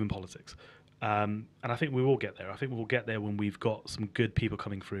 yeah, within politics. And I think we will get there. I think we'll get there when we've got some good people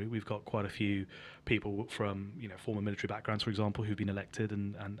coming through. We've got quite a few people from former military backgrounds, for example, who've been elected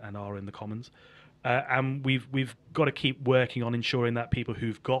and are in the Commons. And we've got to keep working on ensuring that people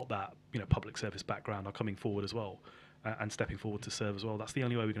who've got that public service background are coming forward as well and stepping forward to serve as well. That's the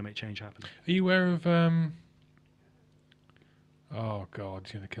only way we're going to make change happen. Are you aware of? Oh God,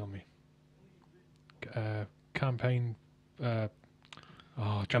 he's going to kill me. Campaign.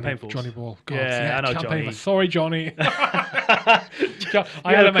 Campaign force. Johnny Ball. God, Yeah, I know campaign. Johnny. Sorry, Johnny. I Yeah,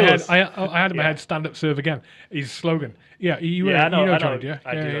 had of in my head. course. I had in my head. Stand up, serve again. His slogan. Yeah, I know Johnny. Yeah,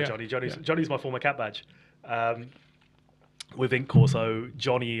 I do know Johnny. Johnny's my former cat badge. With Incore, so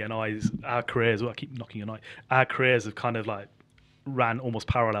Johnny and our careers. Well, I keep knocking your night. Our careers have kind of like ran almost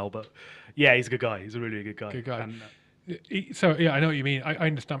parallel, but yeah, he's a good guy. He's a really good guy. Good guy. And, So yeah, I know what you mean. I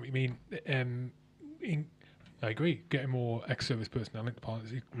understand what you mean. I agree. Getting more ex-service personnel into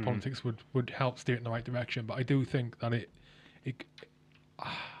politics would help steer it in the right direction. But I do think that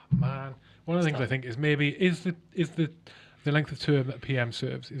man, one of the things I think is maybe is the length of term that PM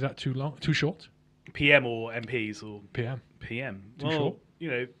serves, is that too long, too short? PM or MPs or PM. Too short?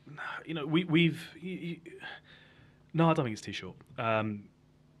 No, I don't think it's too short. I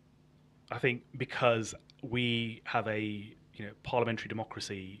think because we have a parliamentary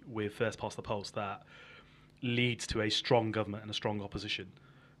democracy with first past the post that leads to a strong government and a strong opposition.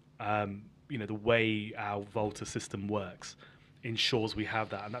 The way our voter system works ensures we have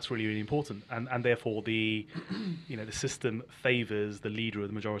that, and that's really, really important. And therefore, the system favours the leader of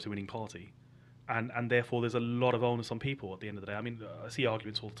the majority winning party, and therefore there's a lot of onus on people at the end of the day. I mean, I see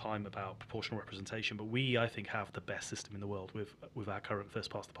arguments all the time about proportional representation, but I think, have the best system in the world with our current first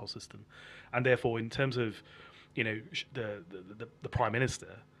past the post system, and therefore, in terms of the Prime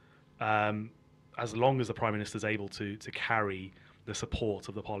Minister. As long as the Prime Minister is able to carry the support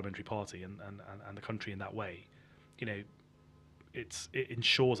of the parliamentary party and the country in that way, it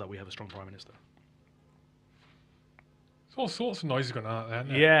ensures that we have a strong Prime Minister. There's all sorts of noises going on out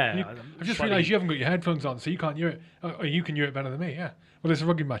there. Yeah. I've just realised you haven't got your headphones on, so you can't hear it. Or you can hear it better than me, yeah. Well, there's a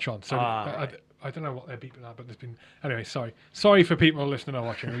rugby match on, so right. I don't know what they're beeping at, but there's been... Anyway, sorry for people listening or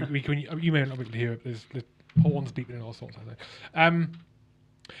watching. You may not be able to hear it. There's horns beeping and all sorts of things.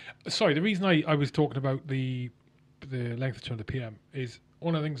 Sorry, the reason I was talking about the length of term of the PM is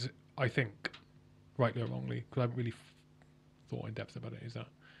one of the things I think, rightly or wrongly, because I haven't really thought in depth about it, is that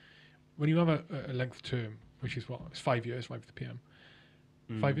when you have a length of term, which is it's 5 years, right, for the PM?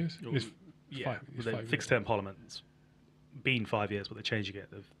 5 years? It's fixed term parliament's been 5 years, but they're changing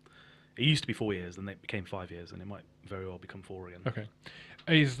it. It used to be 4 years, and it became 5 years, and it might very well become 4 again. Okay.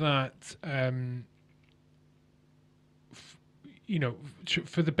 Is that...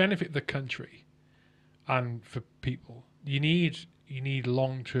 for the benefit of the country and for people, you need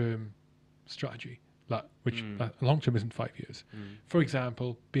long-term strategy. Which long-term isn't 5 years. For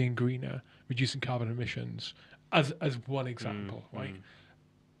example, being greener, reducing carbon emissions, as one example, right?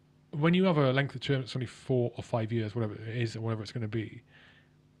 When you have a length of term that's only 4 or 5 years, whatever it is, or whatever it's going to be,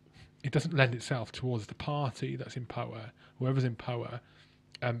 it doesn't lend itself towards the party that's in power, whoever's in power,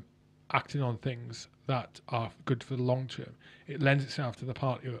 acting on things that are good for the long term. It lends itself to the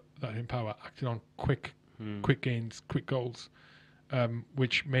party that's in power acting on quick gains, quick goals,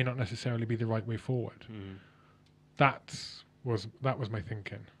 which may not necessarily be the right way forward. That was my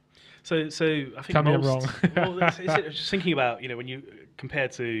thinking. So I think Tell me I'm wrong. Well, it's just thinking about when you compare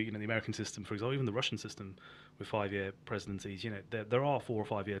to the American system, for example, even the Russian system with 5-year presidencies. There are 4 or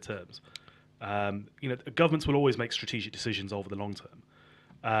 5 year terms. Governments will always make strategic decisions over the long term.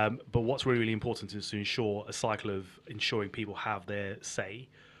 But what's really, really important is to ensure a cycle of ensuring people have their say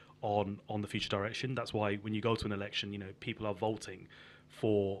on the future direction. That's why when you go to an election, people are voting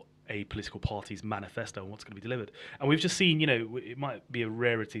for a political party's manifesto and what's going to be delivered. And we've just seen, it might be a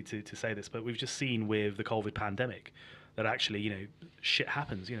rarity to say this, but we've just seen with the COVID pandemic that actually, shit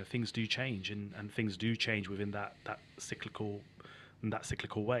happens. Things do change, and things do change within that cyclical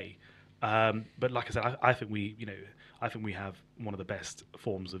way. But like I said, I think we have one of the best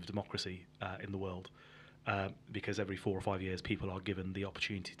forms of democracy in the world, because every 4 or 5 years people are given the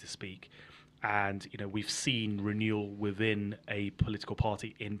opportunity to speak, and we've seen renewal within a political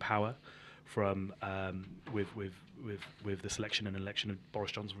party in power, from with the selection and election of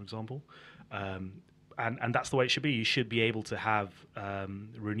Boris Johnson, for example, and that's the way it should be. You should be able to have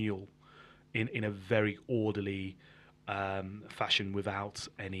renewal in a very orderly fashion without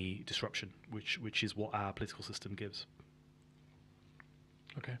any disruption, which is what our political system gives.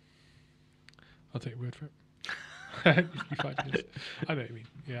 Okay. I'll take your word for it. You find it. I know what you mean.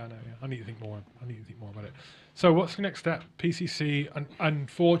 Yeah, I know. Yeah. I need to think more. About it. So, what's the next step? PCC,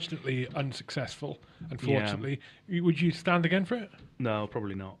 unfortunately unsuccessful. Unfortunately, would you stand again for it? No,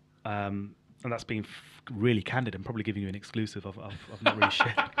 probably not. And that's being really candid. I'm probably giving you an exclusive. I've not really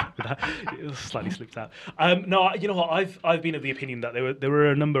shared that. It slightly slipped out. No, you know what? I've been of the opinion that there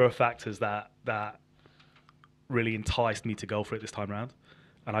were a number of factors that really enticed me to go for it this time around.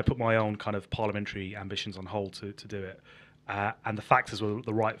 And I put my own kind of parliamentary ambitions on hold to do it. And the factors were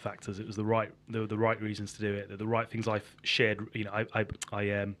the right factors. It was the right reasons to do it. The right things I've shared. You know,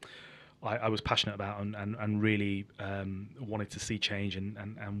 I was passionate about and really wanted to see change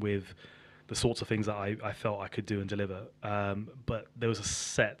and with the sorts of things that I felt I could do and deliver. But there was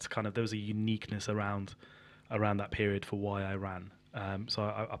there was a uniqueness around that period for why I ran. So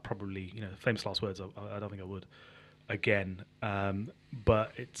I probably, you know, famous last words. I don't think I would again.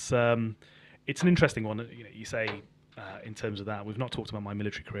 But it's an interesting one. You know, you say in terms of that, we've not talked about my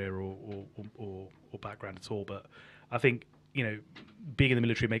military career or background at all. But I think, you know, being in the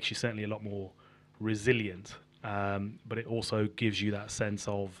military makes you certainly a lot more resilient. But it also gives you that sense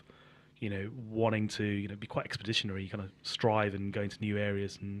of, you know, wanting to, you know, be quite expeditionary, kind of strive and go into new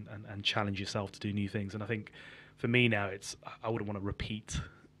areas and challenge yourself to do new things. And I think for me now, I wouldn't want to repeat,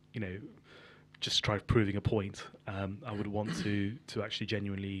 you know, just try proving a point. I would want to actually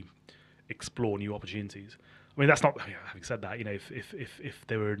genuinely explore new opportunities. I mean, that's not, having said that, you know, if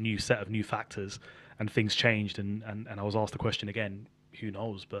there were a new set of new factors and things changed and I was asked the question again, who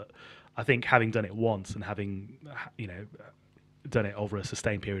knows? But I think having done it once and having, you know, done it over a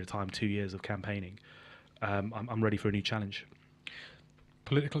sustained period of time, 2 years of campaigning, I'm ready for a new challenge.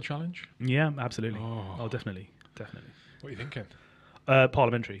 Political challenge? Yeah, absolutely. Oh, definitely. What are you thinking?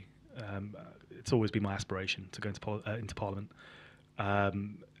 Parliamentary. It's always been my aspiration to go into Parliament.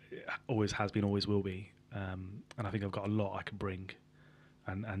 Always has been, always will be. And I think I've got a lot I can bring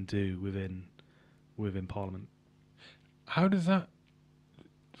and do within Parliament. How does that?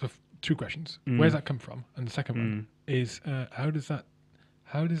 So 2 questions. Where does that come from? And the second one is how does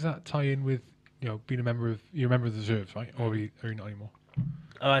that tie in with, you know, being you're a member of the reserves, right? Or are you not anymore?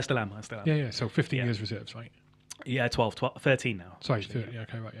 Oh, I still am. Yeah. So 15 years reserves, right? Yeah, 13 now. Sorry, 13. Yeah,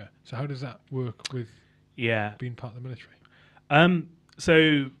 okay, right, yeah. So how does that work with being part of the military?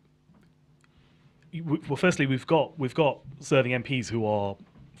 So, well, firstly, we've got serving MPs who are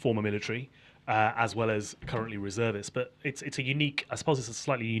former military, as well as currently reservists. But it's a unique, I suppose, it's a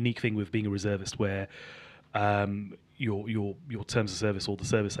slightly unique thing with being a reservist, where your terms of service or the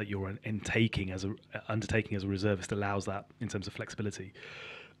service that you're undertaking as a reservist allows that in terms of flexibility.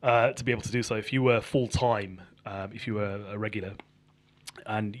 To be able to do so. If you were full time, if you were a regular,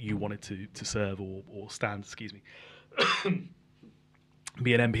 and you wanted to serve or stand,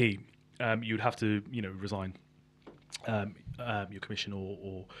 be an MP, you'd have to, you know, resign your commission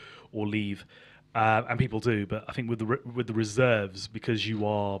or leave, and people do. But I think with the reserves, because you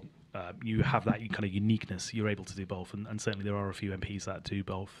have that kind of uniqueness, you're able to do both, and certainly there are a few MPs that do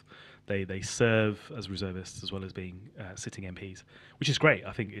both. They serve as reservists as well as being sitting MPs, which is great.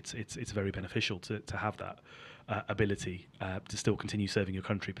 I think it's very beneficial to have that ability to still continue serving your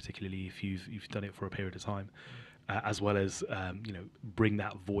country, particularly if you've done it for a period of time, as well as you know, bring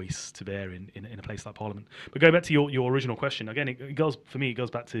that voice to bear in a place like Parliament. But going back to your original question again, it goes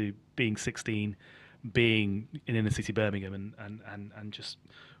back to being 16, being in inner city Birmingham, and just,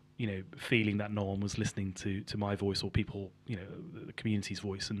 you know, feeling that no one was listening to my voice or people, you know, the community's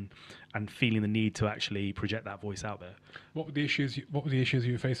voice, and feeling the need to actually project that voice out there. What were the issues you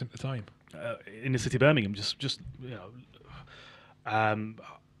were facing at the time? In the city of Birmingham, just you know,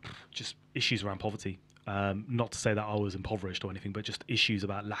 just issues around poverty. Not to say that I was impoverished or anything, but just issues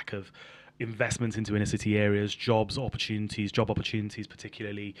about lack of investment into inner city areas, job opportunities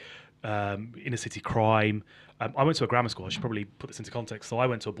particularly, inner city crime. I went to a grammar school. I should probably put this into context. So I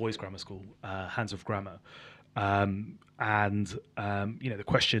went to a boys' grammar school, Handsworth Grammar, and you know, the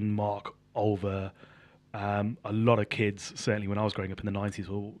question mark over a lot of kids, certainly when I was growing up in the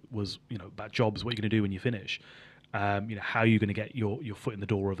 90s, was, you know, about jobs. What are you going to do when you finish? You know, how are you going to get your foot in the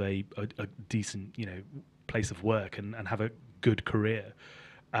door of a decent, you know, place of work and have a good career?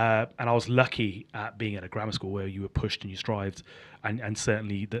 And I was lucky at being at a grammar school where you were pushed and you strived, and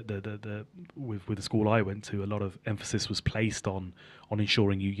certainly with the school I went to, a lot of emphasis was placed on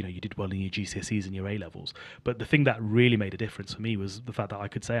ensuring you did well in your GCSEs and your A levels. But the thing that really made a difference for me was the fact that I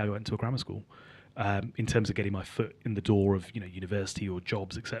could say I went to a grammar school, in terms of getting my foot in the door of university or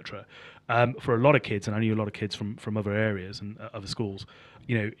jobs, etc. For a lot of kids, and I knew a lot of kids from other areas and other schools,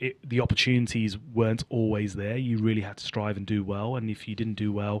 the opportunities weren't always there. You really had to strive and do well, and if you didn't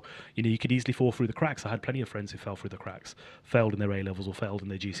do well, you could easily fall through the cracks. I had plenty of friends who fell through the cracks, failed in their A levels or failed in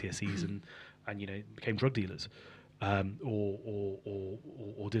their GCSEs, and became drug dealers, or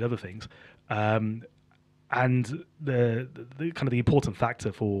did other things. And the kind of the important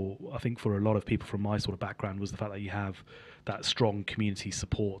factor I think for a lot of people from my sort of background was the fact that you have that strong community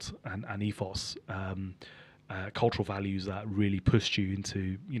support and ethos, cultural values that really pushed you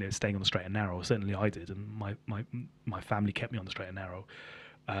into staying on the straight and narrow. Certainly I did, and my family kept me on the straight and narrow,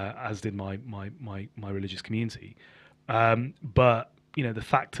 as did my religious community. But the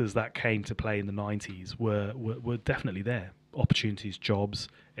factors that came to play in the 90s were definitely there: opportunities, jobs,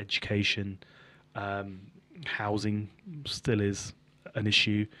 education. Housing still is an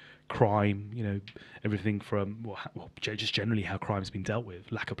issue, crime, everything from just generally how crime's been dealt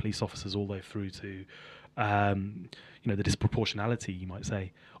with, lack of police officers, all the way through to the disproportionality, you might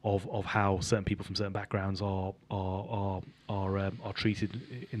say, of how certain people from certain backgrounds are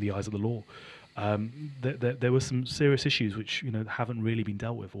treated in the eyes of the law. There were some serious issues which haven't really been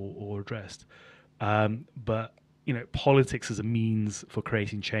dealt with or addressed, but politics is a means for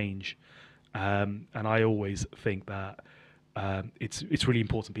creating change. And I always think that it's really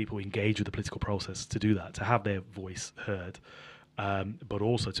important people engage with the political process to do that, to have their voice heard, but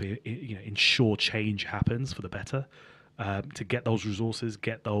also to ensure change happens for the better, to get those resources,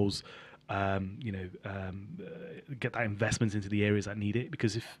 get those get that investment into the areas that need it.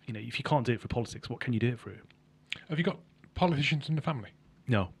 Because if you can't do it for politics, what can you do it through? Have you got politicians in the family?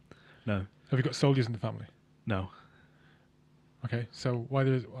 No. Have you got soldiers in the family? No. Okay, so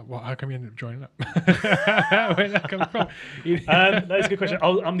how come you ended up joining up? Where's that coming from? That's a good question.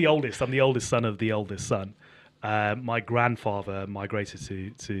 I'm the oldest. I'm the oldest son of the oldest son. My grandfather migrated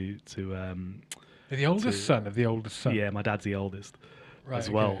to the oldest son of the oldest son. Yeah, my dad's the oldest as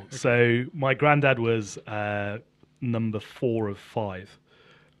okay, well. Okay. So my granddad was number 4 of 5.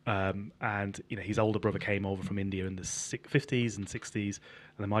 And his older brother came over from India in the 50s and 60s,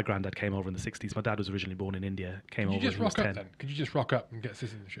 and then my granddad came over in the 60s. My dad was originally born in India. Came over when he was 10. Could you just rock up and get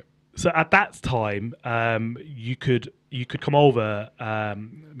citizenship? So at that time, you could come over. Let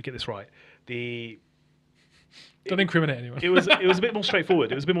me get this right. Don't incriminate anyone. It was a bit more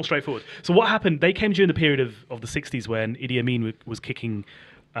straightforward. So what happened? They came during the period of the 60s when Idi Amin was kicking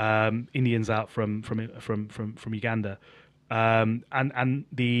Indians out from Uganda. And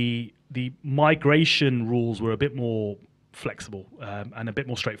the migration rules were a bit more flexible and a bit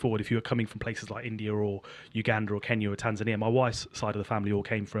more straightforward if you were coming from places like India or Uganda or Kenya or Tanzania. My wife's side of the family all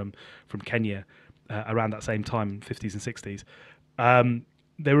came from Kenya around that same time, 50s and 60s.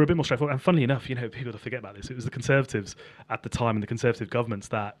 They were a bit more straightforward. And funnily enough, people forget about this. It was the Conservatives at the time and the Conservative governments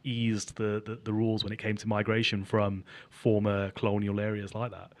that eased the rules when it came to migration from former colonial areas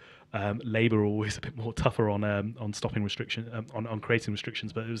like that. Labour were always a bit more tougher on stopping on creating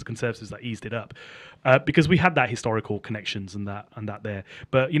restrictions, but it was the Conservatives that eased it up because we had that historical connections and that there.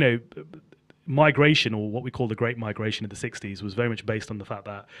 But migration, or what we call the Great Migration of the 60s, was very much based on the fact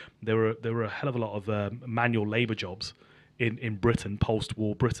that there were a hell of a lot of manual labour jobs in Britain,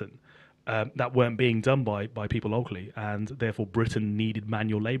 post-war Britain, that weren't being done by people locally, and therefore Britain needed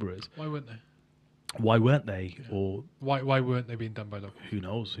manual labourers. Why weren't they? Why weren't they? Yeah. Or why weren't they being done by local? Who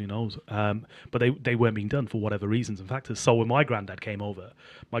knows? But they weren't being done for whatever reasons and factors. So when my granddad came over,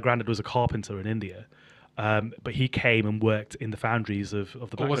 my granddad was a carpenter in India, but he came and worked in the foundries of the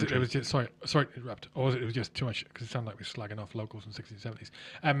Black Country. It was just sorry to interrupt. Or was it was just too much? Because it sounded like we're slagging off locals in the 60s and 70s.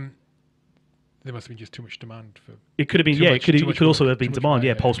 There must have been just too much demand for. It could have been, it could also have been demand,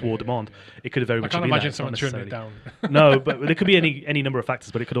 post-war demand. Yeah. It could have very much been that. I can't imagine someone turning it down. No, but there could be any number of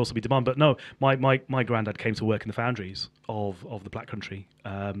factors, but it could also be demand. But no, my granddad came to work in the foundries of the Black Country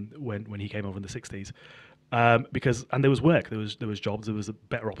when he came over in the 60s, because there was work, there was jobs, there was a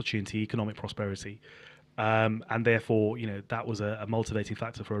better opportunity, economic prosperity, and therefore that was a motivating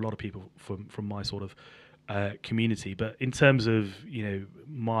factor for a lot of people from my sort of community. But in terms of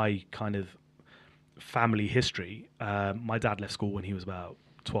my kind of family history, my dad left school when he was about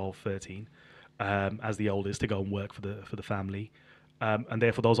 12, 13, as the oldest, to go and work for the family, and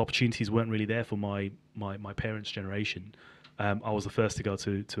therefore those opportunities weren't really there for my parents' generation. I was the first to go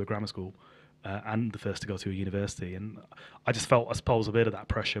to a grammar school, and the first to go to a university. And I just felt, I suppose, a bit of that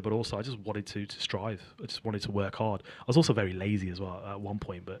pressure, but also I just wanted to strive. I just wanted to work hard. I was also very lazy as well at one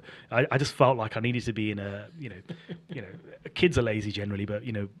point, but I just felt like I needed to be in a, kids are lazy generally, but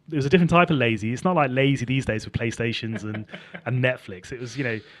there was a different type of lazy. It's not like lazy these days with PlayStations and Netflix. It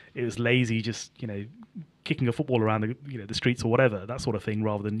was lazy, just kicking a football around the streets or whatever, that sort of thing,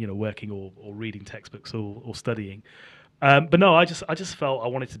 rather than working or reading textbooks or studying. But no, I just felt I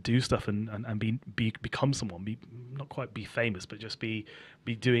wanted to do stuff and become someone, not quite be famous, but just be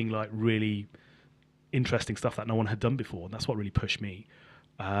doing like really interesting stuff that no one had done before, and that's what really pushed me.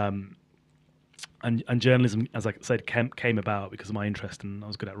 And journalism, as I said, came about because of my interest, and I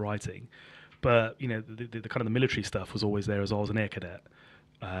was good at writing. But the kind of the military stuff was always there, as I was an air cadet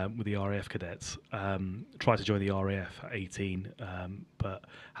with the RAF cadets. Tried to join the RAF at 18, but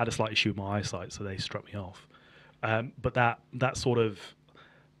had a slight issue with my eyesight, so they struck me off. But that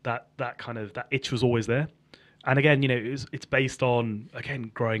itch was always there. And again, it's based on,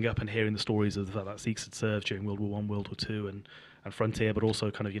 again, growing up and hearing the stories of the fact that Sikhs had served during World War I, World War II, and frontier, but also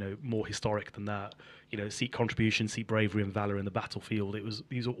kind of more historic than that. Sikh contribution, Sikh bravery and valor in the battlefield.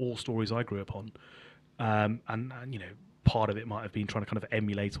 These are all stories I grew up on, and part of it might have been trying to kind of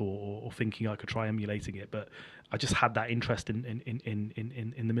emulate or thinking I could try emulating it, but I just had that interest in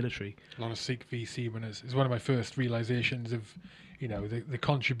the military. A lot of Sikh VC winners is one of my first realizations of, the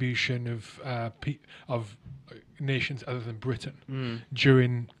contribution of nations other than Britain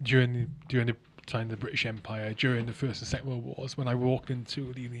during the time of the British Empire, during the First and Second World Wars. When I walked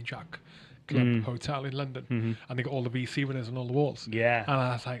into the Union Jack Club Hotel in London, and they got all the VC winners on all the walls. Yeah, and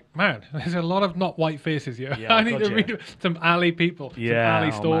I was like, man, there's a lot of not white faces here. Yeah, I need to read some alley people, some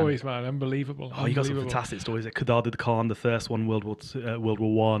alley stories, man. Unbelievable. You got some fantastic stories. Khadr Khan, the first one, World War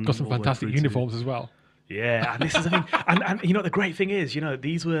One. Got some fantastic uniforms as well. Yeah, and this is the thing. And the great thing is,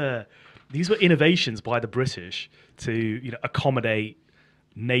 these were innovations by the British to accommodate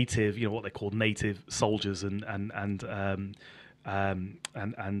native, what they called native soldiers and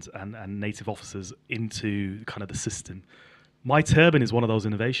native officers into kind of the system. My turban is one of those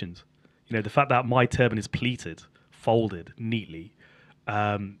innovations. The fact that my turban is pleated, folded neatly,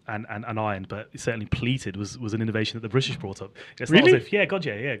 and ironed, but certainly pleated was an innovation that the British brought up. It's really? Not as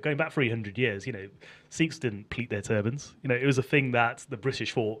if, going back 300 years, Sikhs didn't pleat their turbans. It was a thing that the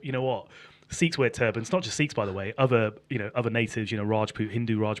British thought, Sikhs wear turbans, not just Sikhs, by the way, other natives, Rajput,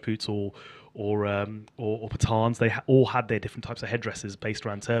 Hindu Rajputs or Pathans, they all had their different types of headdresses based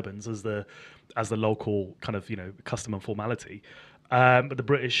around turbans as the local kind of custom and formality. But the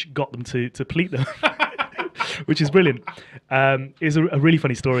British got them to pleat them, which is brilliant. It's a really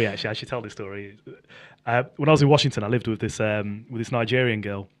funny story, actually. I should tell this story. When I was in Washington, I lived with this Nigerian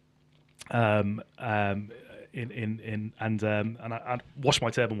girl. And I washed my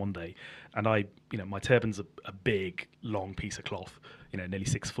turban one day, and my turban's a big long piece of cloth, nearly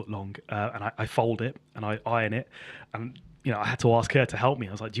 6 foot long, and I fold it and I iron it, and I had to ask her to help me.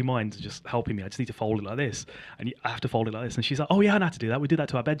 I was like, do you mind just helping me? I just need to fold it like this, and I have to fold it like this. And she's like, oh yeah, I know how to do that. We do that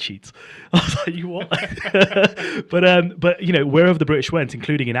to our bed sheets. I was like, you what? but wherever the British went,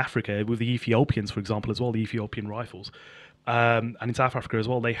 including in Africa with the Ethiopians, for example, as well, the Ethiopian rifles, and in South Africa as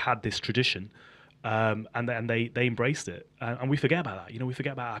well, they had this tradition. And they embraced it, and we forget about that. We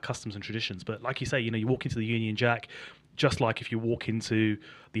forget about our customs and traditions. But like you say, you walk into the Union Jack, just like if you walk into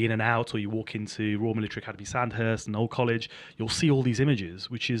the In and Out or you walk into Royal Military Academy Sandhurst and Old College, you'll see all these images,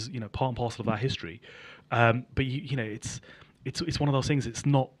 which is part and parcel of our history. But it's one of those things. It's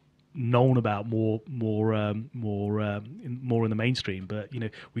not known about more in the mainstream, but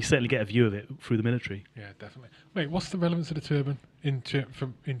we certainly get a view of it through the military. Yeah, definitely. Wait, what's the relevance of the turban in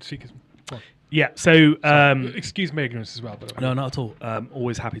Sikhism? Yeah, so excuse my ignorance as well. But no, not at all.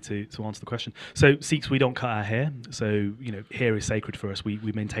 Always happy to answer the question. So Sikhs, we don't cut our hair. So hair is sacred for us. We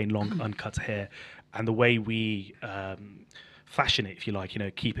maintain long uncut hair, and the way we fashion it, if you like,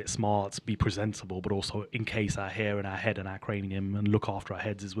 keep it smart, be presentable, but also encase our hair and our head and our cranium and look after our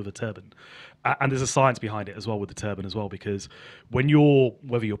heads is with a turban. And there's a science behind it as well with the turban as well, because when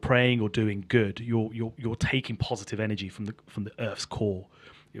whether you're praying or doing good, you're taking positive energy from the earth's core,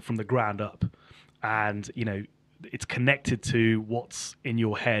 from the ground up, and it's connected to what's in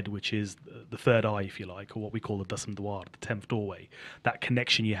your head, which is the third eye, if you like, or what we call the Dasam Dwar, the 10th doorway. That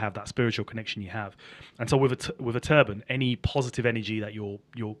connection you have, that spiritual connection you have, and so with a turban, any positive energy that you're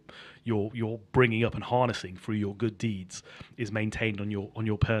bringing up and harnessing through your good deeds is maintained on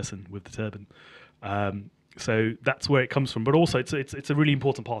your person with the turban. So that's where it comes from. But also, it's a really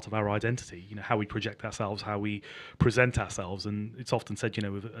important part of our identity. You know, how we project ourselves, how we present ourselves, and it's often said, you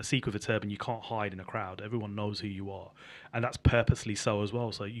know, with a Sikh with a turban, you can't hide in a crowd. Everyone knows who you are, and that's purposely so as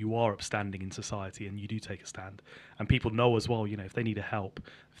well. So you are upstanding in society, and you do take a stand, and people know as well. You know, if they need help,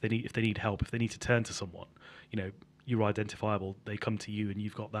 if they need to turn to someone, you know, you're identifiable. They come to you, and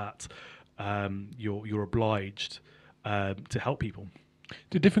you've got that. You're obliged to help people.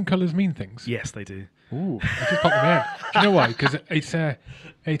 Do different colours mean things? Yes, they do. Ooh, I just popped in my head. Do you know why? Because it's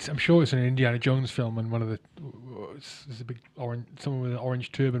I'm sure it's an Indiana Jones film, and one of there's a big orange, someone with an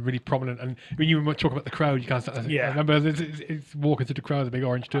orange turban, really prominent. And when you talk about the crowd, you can't. Yeah. I remember it's walking through the crowd with a big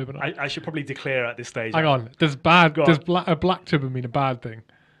orange turban. I should probably declare at this stage. Hang on, does a black turban mean a bad thing?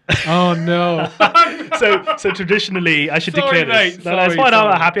 Oh no! so traditionally, I should Sorry, declare this. mate, No, that's sorry, fine.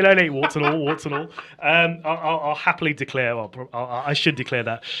 I'm sorry. happy. I don't eat warts and all. I'll happily declare. I should declare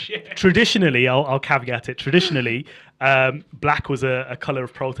that. Shit. Traditionally, I'll caveat it. Traditionally, black was a colour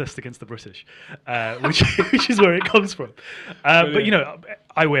of protest against the British, which is where it comes from. But you know,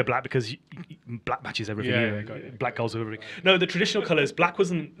 I wear black because black matches everything. Yeah, you know, yeah, got it. black goes with everything. No, the traditional colours. Black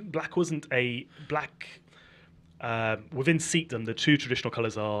wasn't a black. Within Sikhdom, the two traditional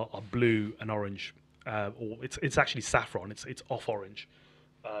colours are blue and orange, or it's actually saffron. It's off orange.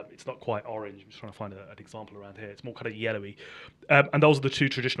 It's not quite orange. I'm just trying to find an example around here. It's more kind of yellowy, and those are the two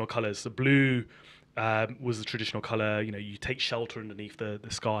traditional colours. The blue was the traditional colour. You know, you take shelter underneath the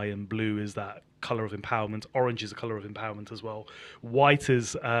sky, and blue is that colour of empowerment. Orange is a colour of empowerment as well. White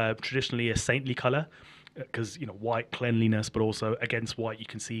is traditionally a saintly colour, because you know, white cleanliness, but also against white you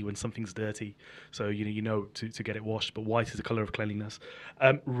can see when something's dirty, so you know to get it washed. But white is a color of cleanliness.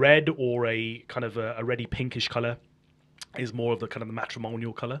 Red, or a kind of a reddy pinkish color, is more of the kind of the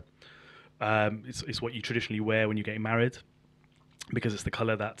matrimonial color. It's what you traditionally wear when you're getting married, because it's the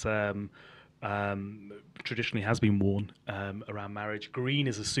color that traditionally has been worn around marriage. Green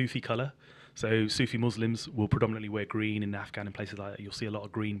is a Sufi color, so Sufi Muslims will predominantly wear green in Afghan and places like that. You'll see a lot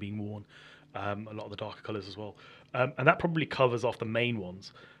of green being worn. A lot of the darker colours as well, and that probably covers off the main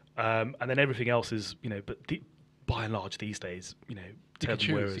ones, and then everything else is, you know. But by and large these days, you know,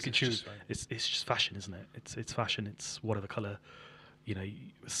 turban wearers, you can choose, right? it's just fashion, isn't it? It's fashion. It's whatever colour, you know,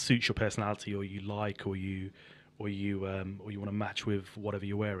 suits your personality, or you like, or you want to match with whatever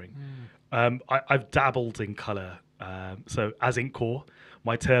you're wearing. I've dabbled in colour, so as in core,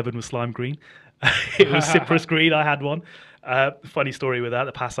 my turban was slime green. It was cypress green. I had one. Funny story with that.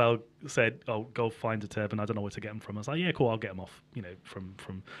 The Passau said, "Oh, go find a turban. I don't know where to get them from." I was like, "Yeah, cool. I'll get them off. You know,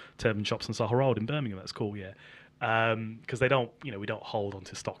 from turban shops on Soho Road in Birmingham. That's cool. Yeah." Because they don't, you know, we don't hold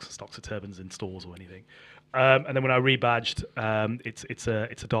onto stocks and stocks of turbans in stores or anything. And then when I rebadged, it's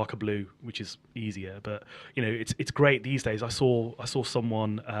a darker blue, which is easier. But you know, it's great these days. I saw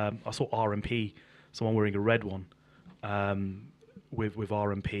someone, I saw RMP, someone wearing a red one, with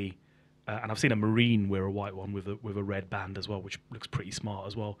RMP. And I've seen a Marine wear a white one with a red band as well, which looks pretty smart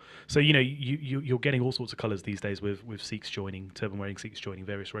as well. So you know, you're getting all sorts of colours these days with Sikhs joining, turban wearing Sikhs joining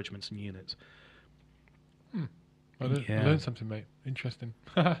various regiments and units. I learned something, mate. Interesting.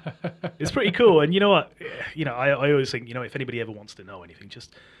 It's pretty cool. And you know what? You know, I always think, you know, if anybody ever wants to know anything,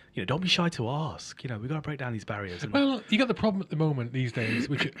 just, you know, don't be shy to ask. You know, we've got to break down these barriers. And Well, you got the problem at the moment these days,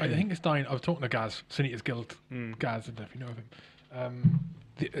 which I think is dying. I was talking to Gaz, Sunita's Guild, Gaz, I don't know if you know of him,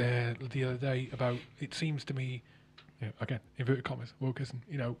 the other day about, it seems to me, you know, again, inverted commas, wokeism,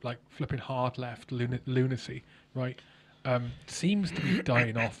 you know, like flipping hard left lunacy, right? Seems to be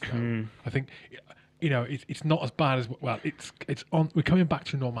dying off now. I think, you know, it's not as bad as, well, it's on, we're coming back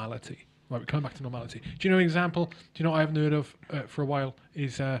to normality. Right, we're coming back to normality. Do you know an example? Do you know what I haven't heard of for a while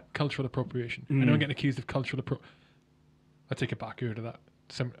is cultural appropriation. I know I'm getting accused of cultural I take it back. I heard of that.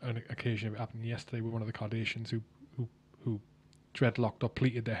 An occasion it happened yesterday with one of the Kardashians who dreadlocked or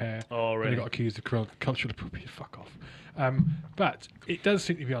pleated their hair. Oh, really? And they got accused of cultural appropriation. Fuck off. But it does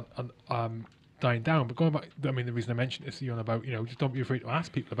seem to be on dying down. But going back, I mean, the reason I mentioned this, you know, about, you know, just don't be afraid to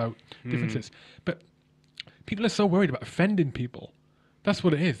ask people about differences. But people are so worried about offending people. That's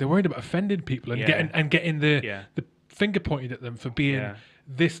what it is. They're worried about offending people and getting the finger pointed at them for being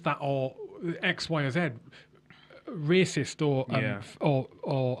this, that, or X, Y, or Z, racist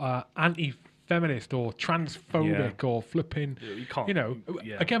or anti-feminist or transphobic or flipping. You can't, you know,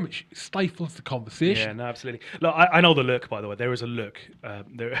 again, which stifles the conversation. Yeah, no, absolutely. Look, I know the look. By the way, there is a look.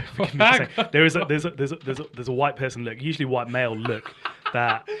 There's a white person look, usually white male look.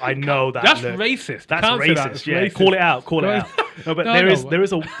 That I know that that's look. racist. That's racist. That's yeah, racist. call it out. Call it out. No, but No, there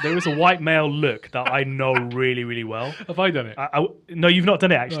is a white male look that I know really, really well. Have I done it? No, you've not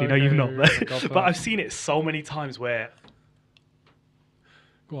done it actually. No, Okay, you've not. yeah, But I've seen it so many times where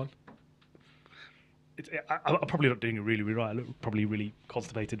Go on. I'm probably not doing it really, really right. I look probably really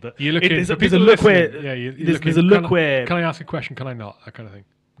constipated, but You're looking. there's For a people look listening, where yeah, you're there's looking, a look can where can I ask a question? Can I not? That kind of thing.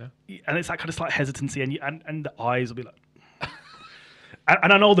 No. and it's that kind of slight hesitancy, and the eyes will be like.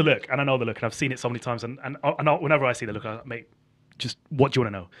 And I know the look, and I've seen it so many times, and whenever I see the look, I'm like, mate, just what do you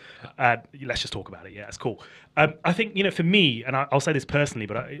want to know? Let's just talk about it. Yeah, it's cool. I think, for me, and I'll say this personally,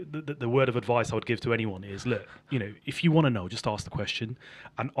 but the word of advice I would give to anyone is, look, if you want to know, just ask the question,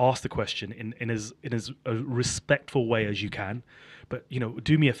 and ask the question in as a respectful way as you can. But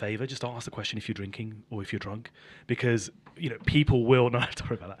do me a favor, just ask the question if you're drinking or if you're drunk, because people will not.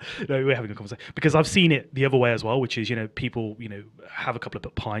 Sorry about that. No, we're having a conversation because I've seen it the other way as well, which is people have a couple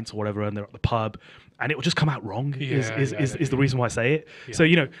of pints or whatever, and they're at the pub, and it will just come out wrong. Is the reason why I say it. Yeah. So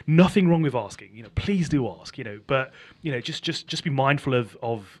nothing wrong with asking. Please do ask. But just be mindful of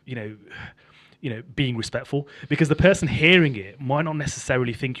being respectful, because the person hearing it might not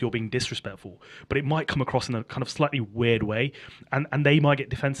necessarily think you're being disrespectful, but it might come across in a kind of slightly weird way, and they might get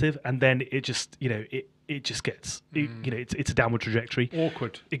defensive, and then it just it just gets it's a downward trajectory.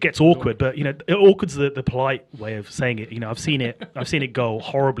 Awkward. It gets awkward, but awkward's the polite way of saying it. I've seen it go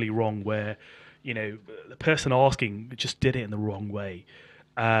horribly wrong where the person asking just did it in the wrong way,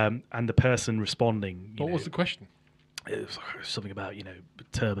 and the person responding. What was the question? It was something about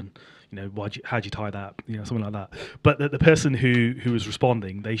turban. How'd you tie that? Something like that. But the person who was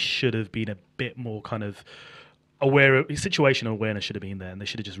responding, they should have been a bit more kind of aware of situational awareness. Should have been there, and they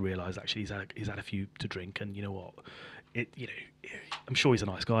should have just realised actually he's had a few to drink, and what, I'm sure he's a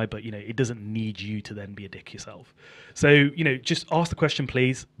nice guy, but it doesn't need you to then be a dick yourself. So just ask the question,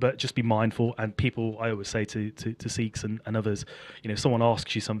 please, but just be mindful. And people, I always say to Sikhs and others, if someone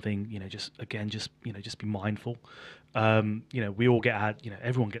asks you something, just be mindful. We all get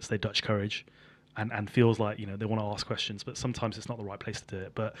everyone gets their Dutch courage, and feels like they want to ask questions, but sometimes it's not the right place to do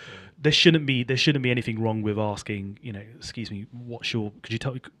it. But there shouldn't be anything wrong with asking. Excuse me, could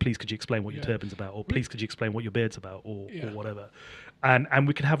you explain what your turban's about, or please could you explain what your beard's about, or whatever, and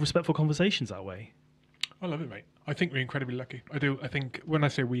we can have respectful conversations that way. I love it, mate. I think we're incredibly lucky. I do. I think when I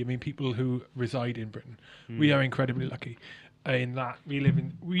say we, I mean people who reside in Britain. We are incredibly lucky in that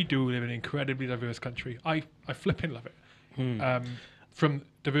we do live in an incredibly diverse country. I flipping love it. From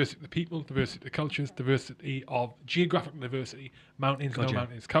diversity of the people, diversity of the cultures, diversity of geographic diversity, mountains, no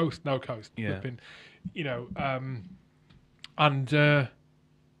mountains, coast, no coast. Yeah. Flipping, and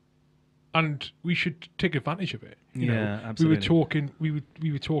we should take advantage of it. Absolutely. We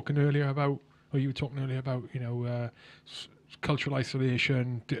were talking earlier about, cultural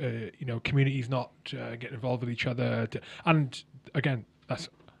isolation. Communities not getting involved with each other, and again, that's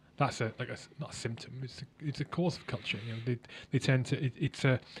not a symptom. It's a cause of culture. They tend to. It's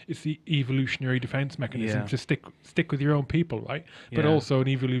the evolutionary defense mechanism to stick with your own people, right? But also an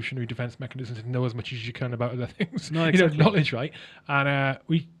evolutionary defense mechanism to know as much as you can about other things. No, exactly. Knowledge, right? And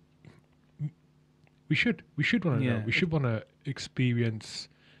we should want to know. We should want to experience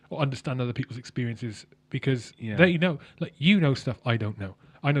or understand other people's experiences, because they know, stuff I don't know.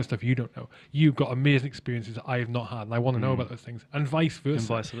 I know stuff you don't know. You've got amazing experiences that I have not had, and I want to know about those things, and vice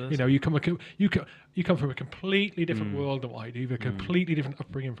versa. You come from a completely different world than what I do. You've a completely different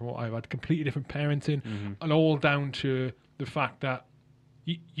upbringing from what I've had, completely different parenting, and all down to the fact that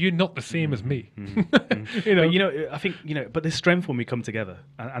you're not the same as me. But, I think but there's strength when we come together,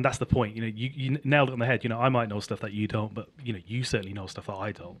 and that's the point. You nailed it on the head. I might know stuff that you don't, but you certainly know stuff that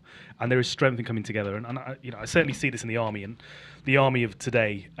I don't, and there is strength in coming together. And I certainly see this in the army, and the army of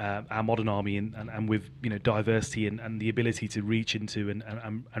today, our modern army, and with diversity and the ability to reach into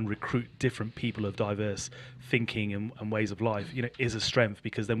and recruit different people of diverse thinking and ways of life, is a strength,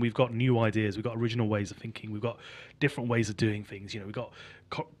 because then we've got new ideas, we've got original ways of thinking, we've got different ways of doing things. We've got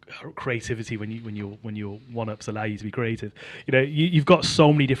creativity when your one-ups allow you to be creative. You've got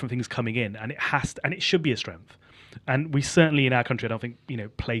so many different things coming in, and it should be a strength. And we certainly in our country, I don't think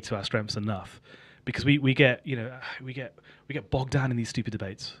play to our strengths enough, because we get bogged down in these stupid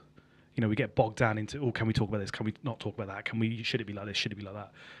debates. We get bogged down into, can we talk about this? Can we not talk about that? Should it be like this? Should it be like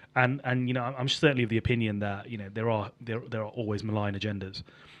that? And I'm certainly of the opinion that there are always malign agendas,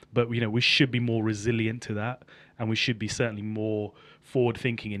 but we should be more resilient to that, and we should be certainly more forward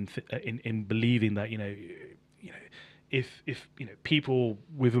thinking in believing that if people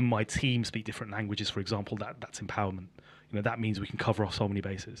within my team speak different languages, for example, that's empowerment. That means we can cover off so many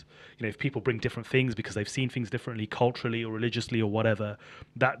bases. If people bring different things because they've seen things differently, culturally or religiously or whatever,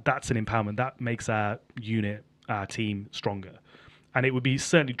 that's an empowerment. That makes our unit, our team, stronger. And it would be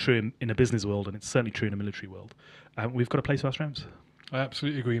certainly true in a business world, and it's certainly true in a military world. We've got to play to our strengths. I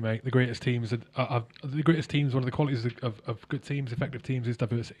absolutely agree, mate. The greatest teams, one of the qualities of good teams, effective teams, is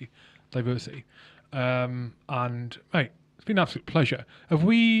diversity. And mate, it's been an absolute pleasure. Have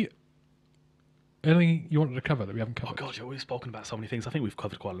we anything you wanted to cover that we haven't Oh covered? God, we've spoken about so many things. I think we've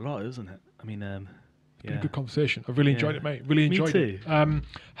covered quite a lot, isn't it? I mean, Been yeah. a good conversation. I've really enjoyed Yeah. it, mate. Really Me enjoyed too. it.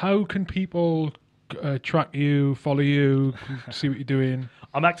 How can people track you, follow you, see what you're doing?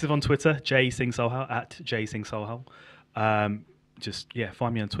 I'm active on Twitter, Singh-Sohal, at Singh-Sohal. Just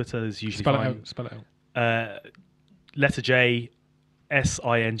find me on Twitter. There's usually Spell it out. Spell it out. Letter J,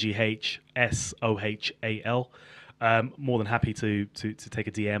 SINGHSOHAL. More than happy to take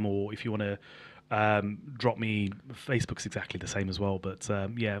a DM, or if you want to drop me. Facebook's exactly the same as well, but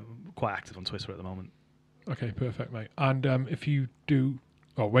quite active on Twitter at the moment. Okay, perfect, mate. And if you do,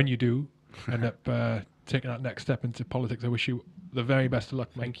 or when you do, end up taking that next step into politics, I wish you the very best of luck,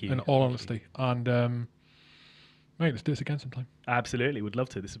 mate. Thank you. In all honesty. And mate, let's do this again sometime. Absolutely, would love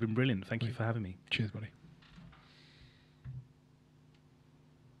to. This has been brilliant. Thank you for having me. Cheers, buddy.